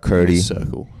shout out Curdy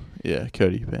circle. Yeah,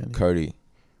 Curdy Pan. Curdy,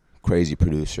 crazy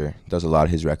producer. Does a lot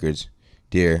of his records.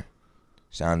 Deer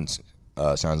sounds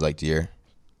like Deer.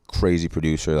 Crazy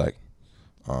producer like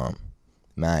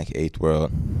Mac, 8th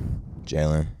World,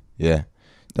 Jalen. Yeah.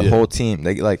 The whole team.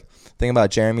 They like thing about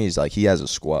Jeremy is like he has a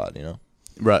squad, you know?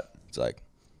 Right. It's like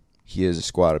he has a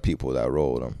squad of people that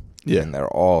roll with him. Yeah. And they're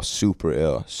all super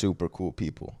ill, super cool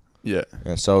people. Yeah.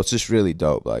 And so it's just really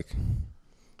dope, like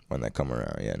when they come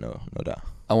around. Yeah, no doubt.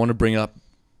 I want to bring up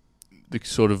the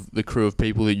crew of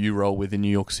people that you roll with in New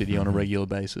York City on a regular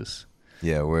basis.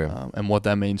 Yeah, we're and what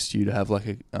that means to you to have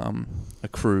like a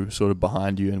crew sort of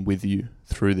behind you and with you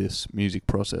through this music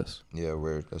process. Yeah,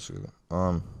 that's good.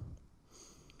 Well,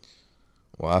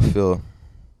 I feel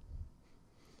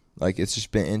like it's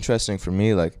just been interesting for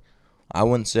me. Like, I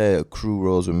wouldn't say a crew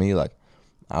rolls with me. Like,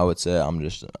 I would say I'm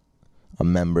just a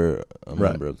member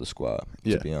of the squad.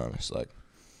 To be honest, like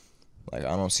I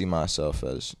don't see myself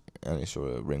as any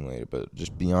sort of ringleader, but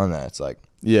just beyond that, it's like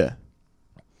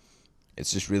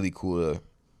it's just really cool to,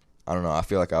 I don't know, I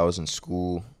feel like I was in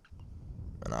school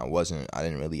and I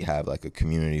didn't really have like a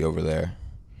community over there.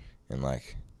 And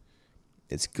like,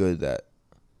 it's good that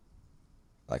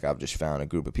like I've just found a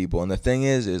group of people. And the thing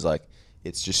is like,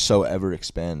 it's just so ever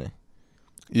expanding.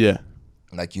 Yeah.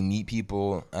 Like you meet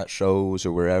people at shows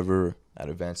or wherever, at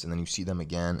events, and then you see them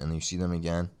again, and then you see them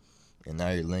again. And now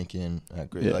you're linking.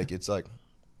 Like, it's like,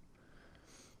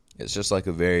 it's just like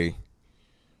a very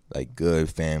like good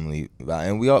family vibe.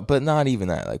 And we all, but not even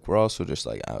that. Like we're also just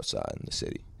like outside in the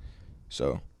city.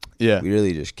 So we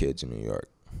really just kids in New York.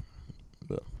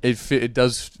 But it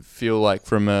does feel like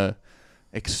from a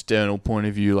external point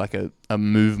of view, like a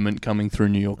movement coming through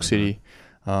New York City.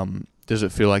 Does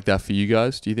it feel like that for you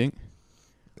guys, do you think?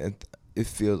 It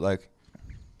feels like,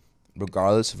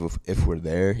 regardless of if we're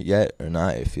there yet or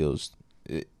not, it feels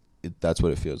that's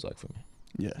what it feels like for me.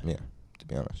 Yeah, to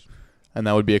be honest. And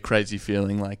that would be a crazy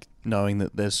feeling, like knowing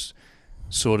that there's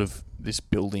sort of this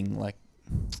building, like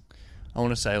I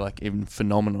want to say, like even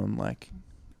phenomenon, like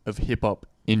of hip hop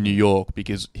in New York,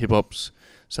 because hip hop's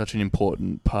such an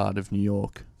important part of New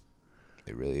York.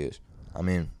 It really is. I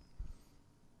mean,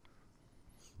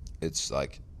 it's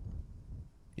like,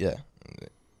 yeah,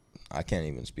 I can't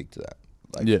even speak to that.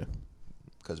 Like,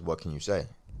 because what can you say?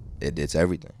 It's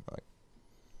everything.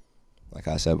 Like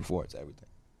I said before, it's everything.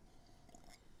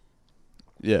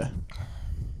 Yeah.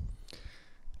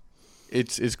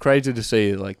 It's crazy to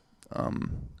see, like,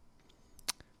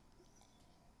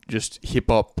 just hip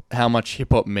hop, how much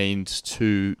hip hop means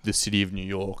to the city of New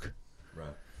York.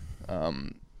 Right.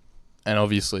 And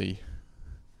obviously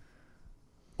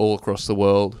all across the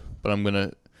world, but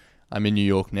I'm in New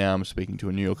York now. I'm speaking to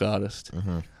a New York artist.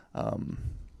 Mm-hmm.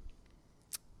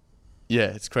 Yeah,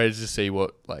 it's crazy to see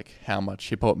how much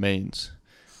hip hop means.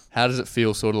 How does it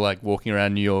feel sort of like walking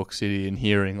around New York City and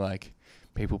hearing like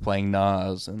people playing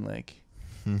Nas and like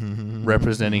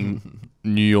representing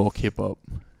New York hip hop?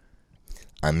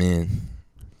 I mean,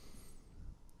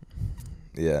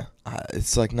 yeah,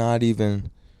 it's like not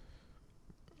even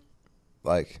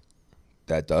like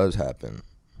that does happen.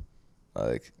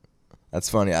 Like, that's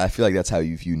funny. I feel like that's how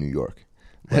you view New York.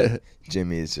 Like,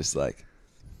 Jimmy is just like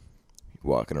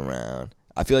walking around.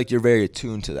 I feel like you're very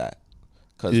attuned to that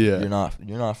because you're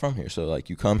not from here. So like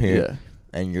you come here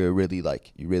and you're really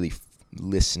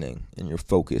listening and you're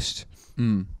focused,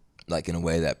 like in a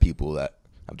way that people that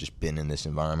have just been in this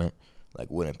environment like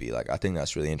wouldn't be. Like, I think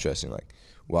that's really interesting. Like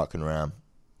walking around,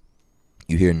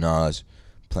 you hear Nas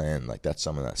playing, like that's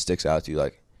something that sticks out to you.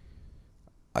 Like,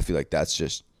 I feel like that's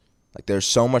just like there's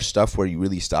so much stuff where you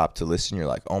really stop to listen. You're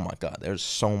like, oh my God, there's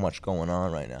so much going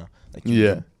on right now. Like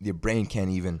your brain can't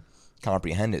even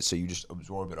comprehend it, so you just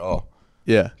absorb it all.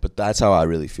 Yeah. But that's how I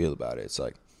really feel about it. It's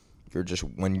like you're just,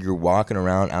 when you're walking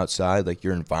around outside, like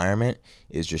your environment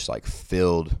is just like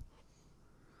filled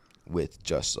with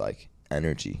just like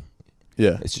energy.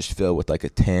 Yeah. It's just filled with like a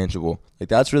tangible, like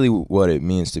that's really what it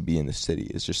means to be in the city.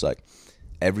 It's just like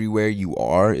everywhere you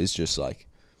are is just like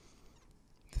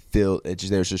filled.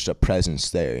 There's just a presence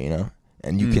there, you know?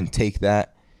 And you can take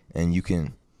that and you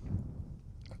can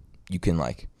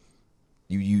like,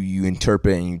 you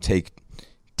interpret and you take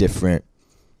different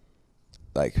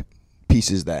like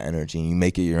pieces of that energy and you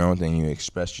make it your own thing. You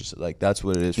express yourself. Like that's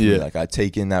what it is for me. Like I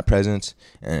take in that presence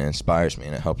and it inspires me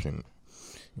and it helps me,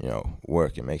 you know,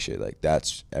 work and make sure like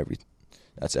that's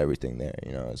everything there.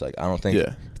 You know, it's like I don't think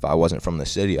if I wasn't from the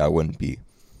city, I don't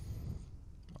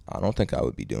think I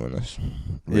would be doing this.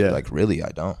 Like really, I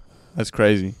don't. That's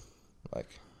crazy. Like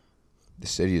the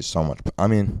city is so much. I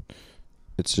mean,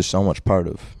 it's just so much part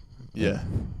of. Yeah.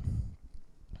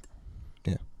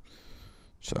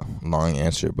 So, long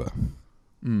answer, but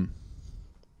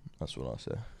that's what I'll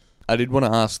say. I did want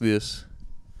to ask this.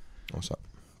 What's up?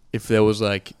 If there was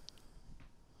like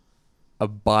a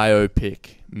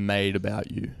biopic made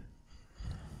about you,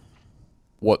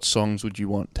 what songs would you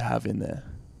want to have in there?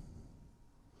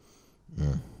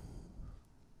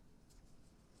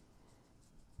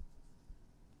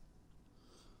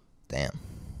 Damn.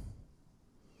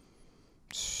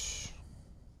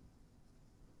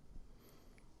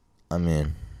 I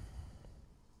mean,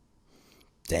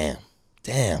 damn.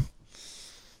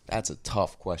 That's a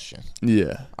tough question.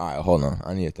 Yeah. All right, hold on.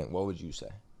 I need to think. What would you say?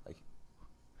 Like,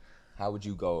 how would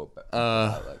you go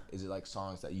about like, is it like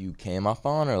songs that you came up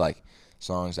on or like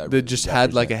songs that just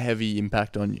had like a heavy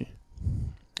impact on you?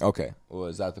 Okay. Well,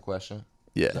 is that the question?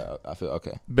 Yeah. I feel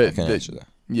okay. But I can answer that.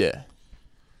 Yeah.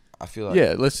 I feel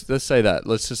like let's say that.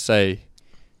 Let's just say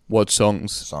what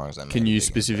songs that can you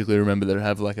specifically remember that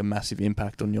have like a massive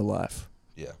impact on your life?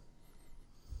 Yeah.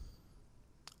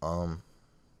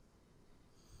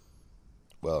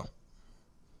 Well,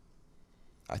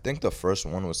 I think the first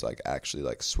one was like actually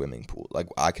like swimming pool. Like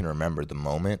I can remember the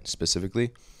moment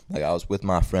specifically. Like I was with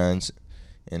my friends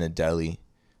in a deli,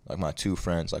 like my two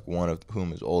friends, like one of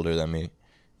whom is older than me,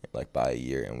 like by a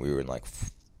year, and we were in like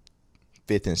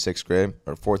 5th and 6th grade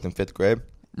or 4th and 5th grade.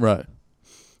 Right.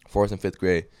 4th and 5th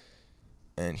grade.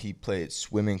 And he played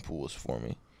Swimming Pools for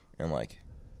me. And, like,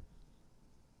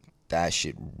 that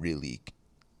shit really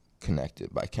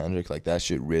connected by Kendrick. Like, that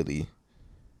shit really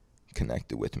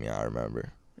connected with me, I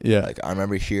remember. Yeah. Like, I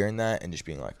remember hearing that and just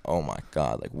being like, oh, my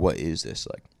God. Like, what is this?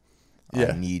 Like,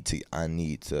 I need to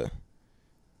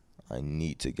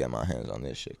get my hands on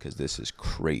this shit because this is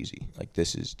crazy. Like,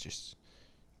 this is just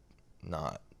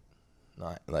not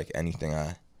like anything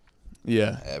I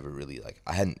ever really like.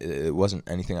 It wasn't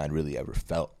anything I'd really ever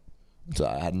felt. So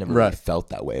I had never really felt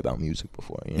that way about music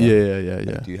before. You know?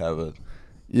 Yeah. Like, do you have a?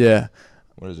 Yeah.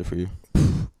 What is it for you?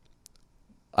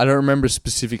 I don't remember a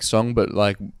specific song, but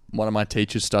like one of my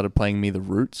teachers started playing me The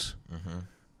Roots.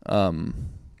 Shout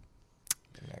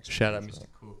out Mr.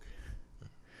 Cook.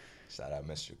 Shout out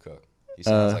Mr. Cook. He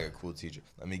sounds like a cool teacher.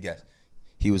 Let me guess.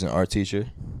 He was an art teacher?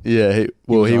 Yeah, he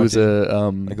was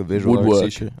like a visual arts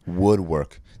teacher.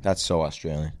 Woodwork. That's so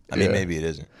Australian. I mean, maybe it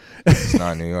isn't. It's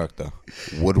not New York, though.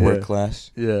 Woodwork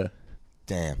class? Yeah.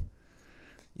 Damn.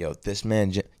 Yo, this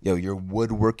man, your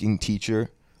woodworking teacher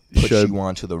put you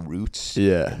onto The Roots?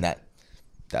 Yeah. And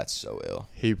that's so ill.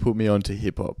 He put me onto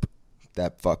hip-hop.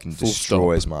 That fucking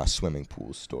destroys my swimming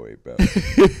pool story, bro.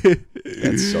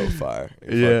 That's so fire.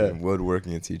 You're fucking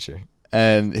woodworking teacher.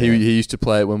 And he used to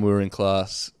play it when we were in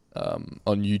class on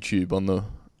YouTube on the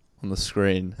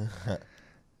screen.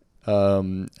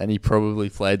 And he probably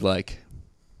played like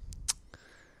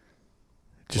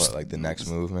just like the Next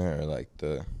Movement or like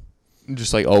the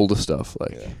just like older stuff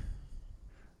like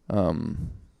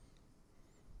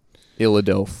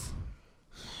Illadelph.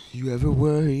 You ever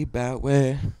worry about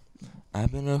where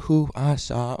I've been to who I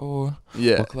saw or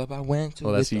what club I went to.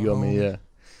 Well, that's You Got Me, yeah.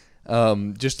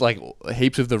 Just like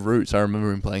heaps of the Roots, I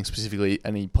remember him playing specifically,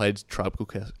 and he played Tribe Called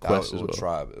Quest as well.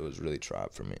 Tribe, it was really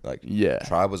Tribe for me. Like, yeah,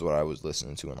 Tribe was what I was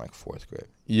listening to in like 4th grade.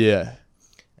 Yeah,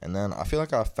 and then I feel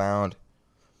like I found,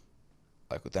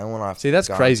 like, then when I see, that's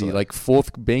crazy. To, like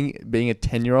fourth, being a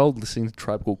 10-year-old listening to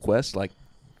Tribe Called Quest, like,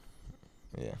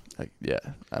 yeah, like yeah.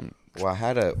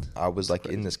 Well, I was like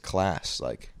in this class,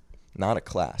 like, not a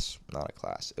class.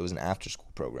 It was an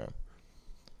after-school program,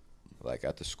 like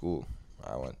at the school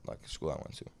I went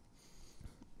to.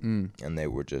 And they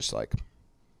were just like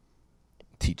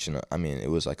teaching. I mean, it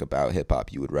was like about hip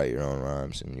hop. You would write your own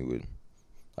rhymes, and you would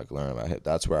like learn about hip.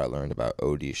 That's where I learned about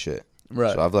OD shit.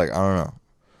 Right. So I've like, I don't know.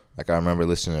 Like, I remember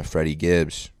listening to Freddie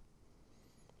Gibbs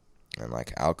and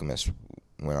like Alchemist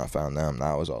when I found them.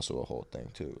 That was also a whole thing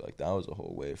too. Like, that was a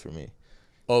whole wave for me.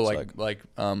 Oh, like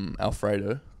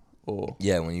Alfredo, or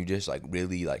yeah, when you just like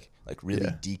really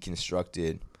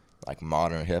deconstructed like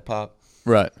modern hip hop.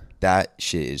 Right. That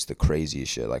shit is the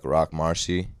craziest shit. Like Rock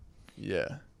Marcy.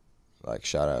 Yeah. Like,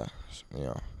 shout out,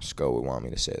 Sco would want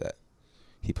me to say that.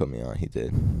 He put me on. He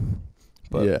did.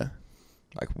 But yeah.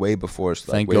 Like way before.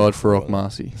 Thank God for Rock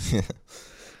Marcy.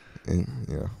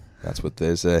 And, that's what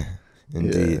they say.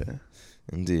 Indeed. Yeah.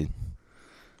 Indeed.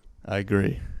 I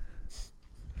agree.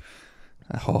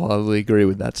 I wholeheartedly agree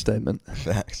with that statement.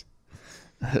 Facts.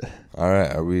 All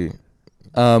right. Are we?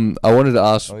 I wanted to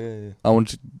ask. Oh yeah.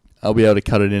 I'll be able to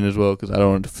cut it in as well because I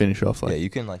don't want to finish off like. Yeah, you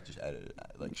can like just edit it,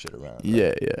 like shit around. Right?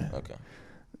 Yeah, yeah. Okay.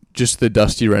 Just the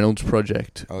Dusty Reynolds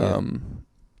project. Oh, yeah.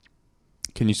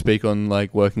 Can you speak on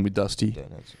like working with Dusty?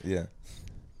 Yeah.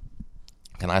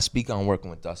 Can I speak on working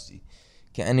with Dusty?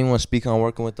 Can anyone speak on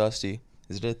working with Dusty?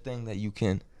 Is it a thing that you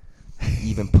can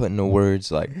even put into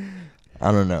words? Like,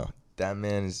 I don't know. That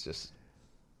man is just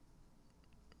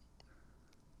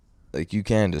like, you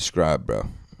can't describe, bro.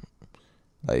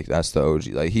 Like, that's the OG.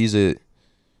 Like, he's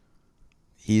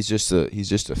just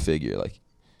a figure. Like,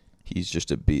 he's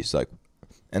just a beast. Like,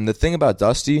 and the thing about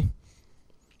Dusty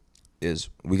is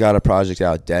we got a project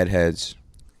out, Deadheads.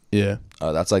 Yeah.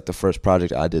 That's like the first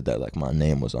project I did that like my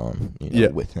name was on,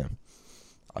 with him.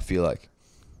 I feel like,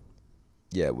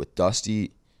 with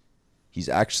Dusty, he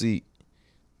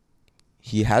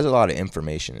has a lot of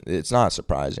information. It's not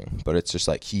surprising, but it's just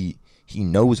like he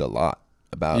knows a lot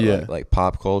about like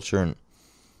pop culture and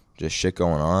just shit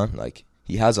going on. Like,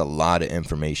 he has a lot of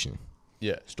information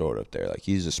stored up there. Like,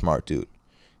 he's a smart dude.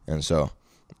 And so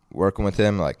working with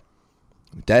him, like,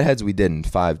 Deadheads we did in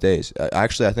 5 days.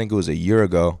 Actually, I think it was a year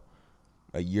ago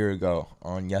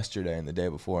on yesterday and the day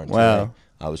before. And wow. Today,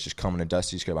 I was just coming to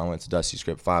Dusty Script. I went to Dusty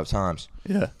Script 5 times.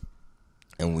 Yeah.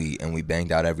 And we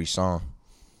banged out every song.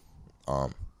 I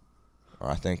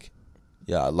think,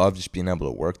 I love just being able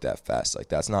to work that fast. Like,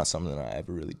 that's not something that I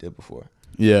ever really did before.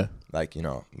 Yeah. Like,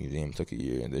 Museum took a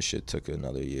year, and this shit took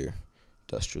another year.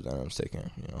 Industrial Dynamics taking,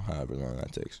 however long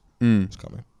that takes. It's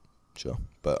coming. Sure.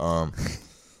 But,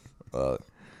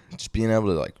 just being able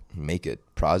to, like, make a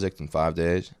project in 5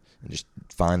 days and just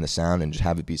find the sound and just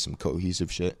have it be some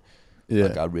cohesive shit. Yeah.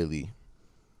 Like,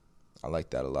 I like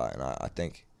that a lot. And I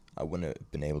think I wouldn't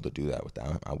have been able to do that without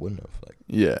him. I wouldn't have. Like,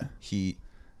 yeah.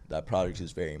 That project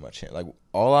is very much him. Like,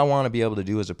 all I want to be able to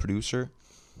do as a producer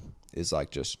is, like,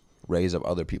 just raise up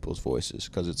other people's voices.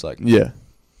 Because it's like,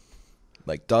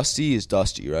 like, Dusty is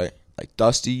Dusty, right? Like,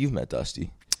 Dusty, you've met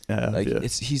Dusty. Like,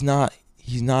 he's not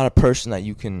a person that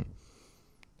you can,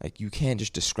 like, you can't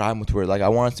just describe him with words. Like, I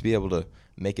want to be able to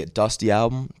make a Dusty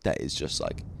album that is just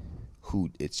like,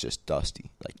 it's just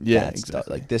Dusty. Like,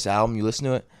 exactly. Like, this album, you listen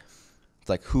to it, it's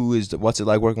like, what's it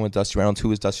like working with Dusty Reynolds?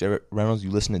 Who is Dusty Reynolds?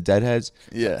 You listen to Deadheads.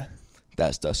 Yeah.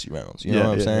 That's Dusty Reynolds. You know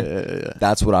what I'm saying? Yeah.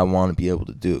 That's what I want to be able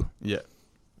to do. Yeah.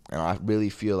 And I really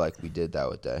feel like we did that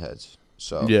with Deadheads.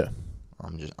 So I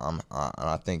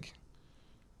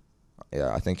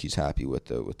think he's happy with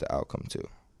the outcome too.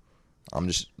 I'm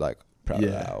just like proud of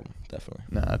the album, definitely.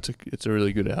 Nah, it's a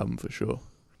really good album for sure.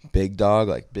 Big Dog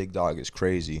is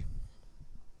crazy.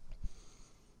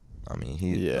 I mean,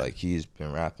 he's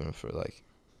been rapping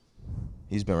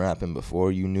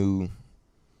before you knew.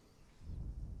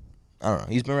 I don't know.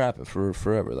 He's been rapping for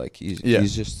forever. Like, he's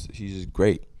just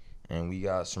great. And we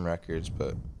got some records,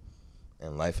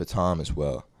 and Life of Tom as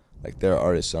well. Like, there are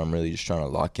artists that I'm really just trying to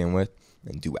lock in with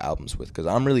and do albums with, because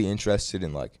I'm really interested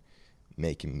in, like,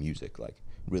 making music, like,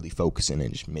 really focusing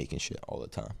and just making shit all the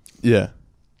time. Yeah.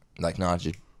 Like, not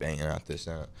just banging out this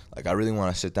sound. Like, I really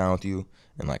want to sit down with you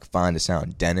and, like, find a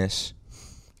sound. Dennis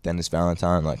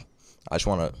Valentine, like, I just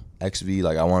want to XV,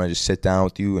 like, I want to just sit down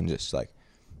with you and just, like,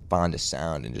 find a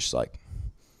sound and just, like,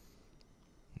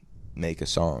 make a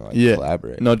song, like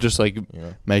collaborate. Not just like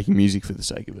making music for the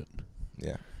sake of it.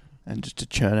 Yeah. And just to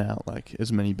churn out like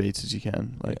as many beats as you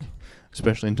can, like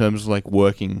especially in terms of like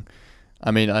working.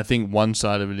 I mean, I think one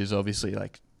side of it is obviously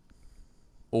like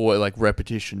or like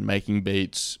repetition, making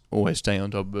beats, always staying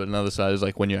on top of it. Another side is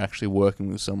like when you're actually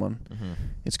working with someone,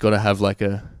 it's got to have like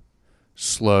a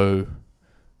slow,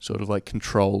 sort of like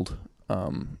controlled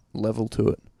level to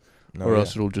it, or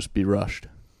else it'll just be rushed.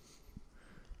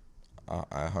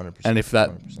 I 100%. And if that,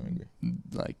 100% agree.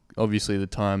 like, obviously the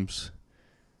times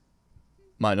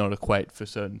might not equate for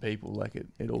certain people. Like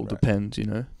it all depends, you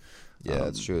know. Yeah,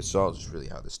 that's true. It's all just really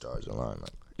how the stars align.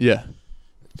 Like, yeah.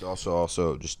 It's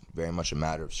also just very much a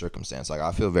matter of circumstance. Like,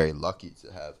 I feel very lucky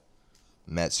to have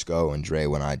met Sko and Dre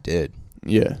when I did.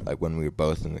 Yeah. Like, when we were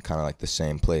both in the kind of like the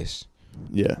same place.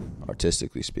 Yeah.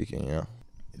 Artistically speaking, you know.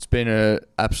 It's been an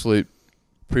absolute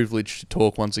privilege to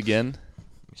talk once again.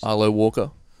 Arlo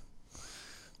Walker.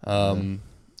 I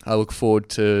look forward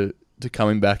to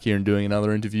coming back here and doing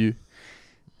another interview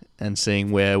and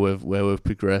seeing where we've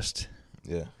progressed.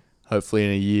 Yeah. Hopefully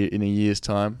in a year's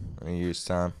time. In a year's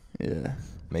time. Yeah.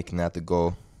 Making that the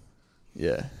goal.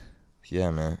 Yeah.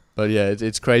 Yeah, man. But yeah,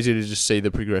 it's crazy to just see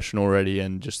the progression already,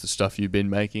 and just the stuff you've been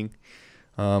making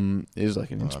is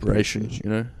like an inspiration, you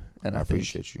know. And I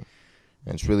appreciate you.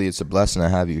 And it's a blessing to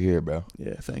have you here, bro.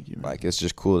 Yeah, thank you, man. Like, it's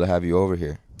just cool to have you over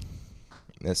here.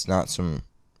 It's not some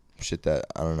shit that,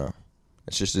 I don't know.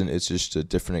 It's just a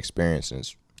different experience, and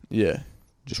it's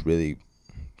just really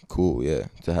cool,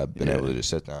 to have been able to just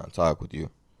sit down and talk with you.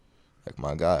 Like,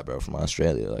 my guy, bro, from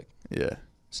Australia. Like,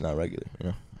 it's not regular, you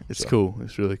know. It's cool.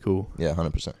 It's really cool. Yeah,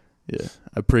 100%. Yeah,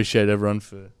 I appreciate everyone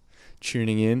for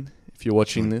tuning in. If you're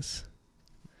watching this,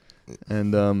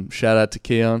 and shout out to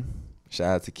Keon.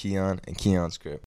 Shout out to Keon and Keon's crib.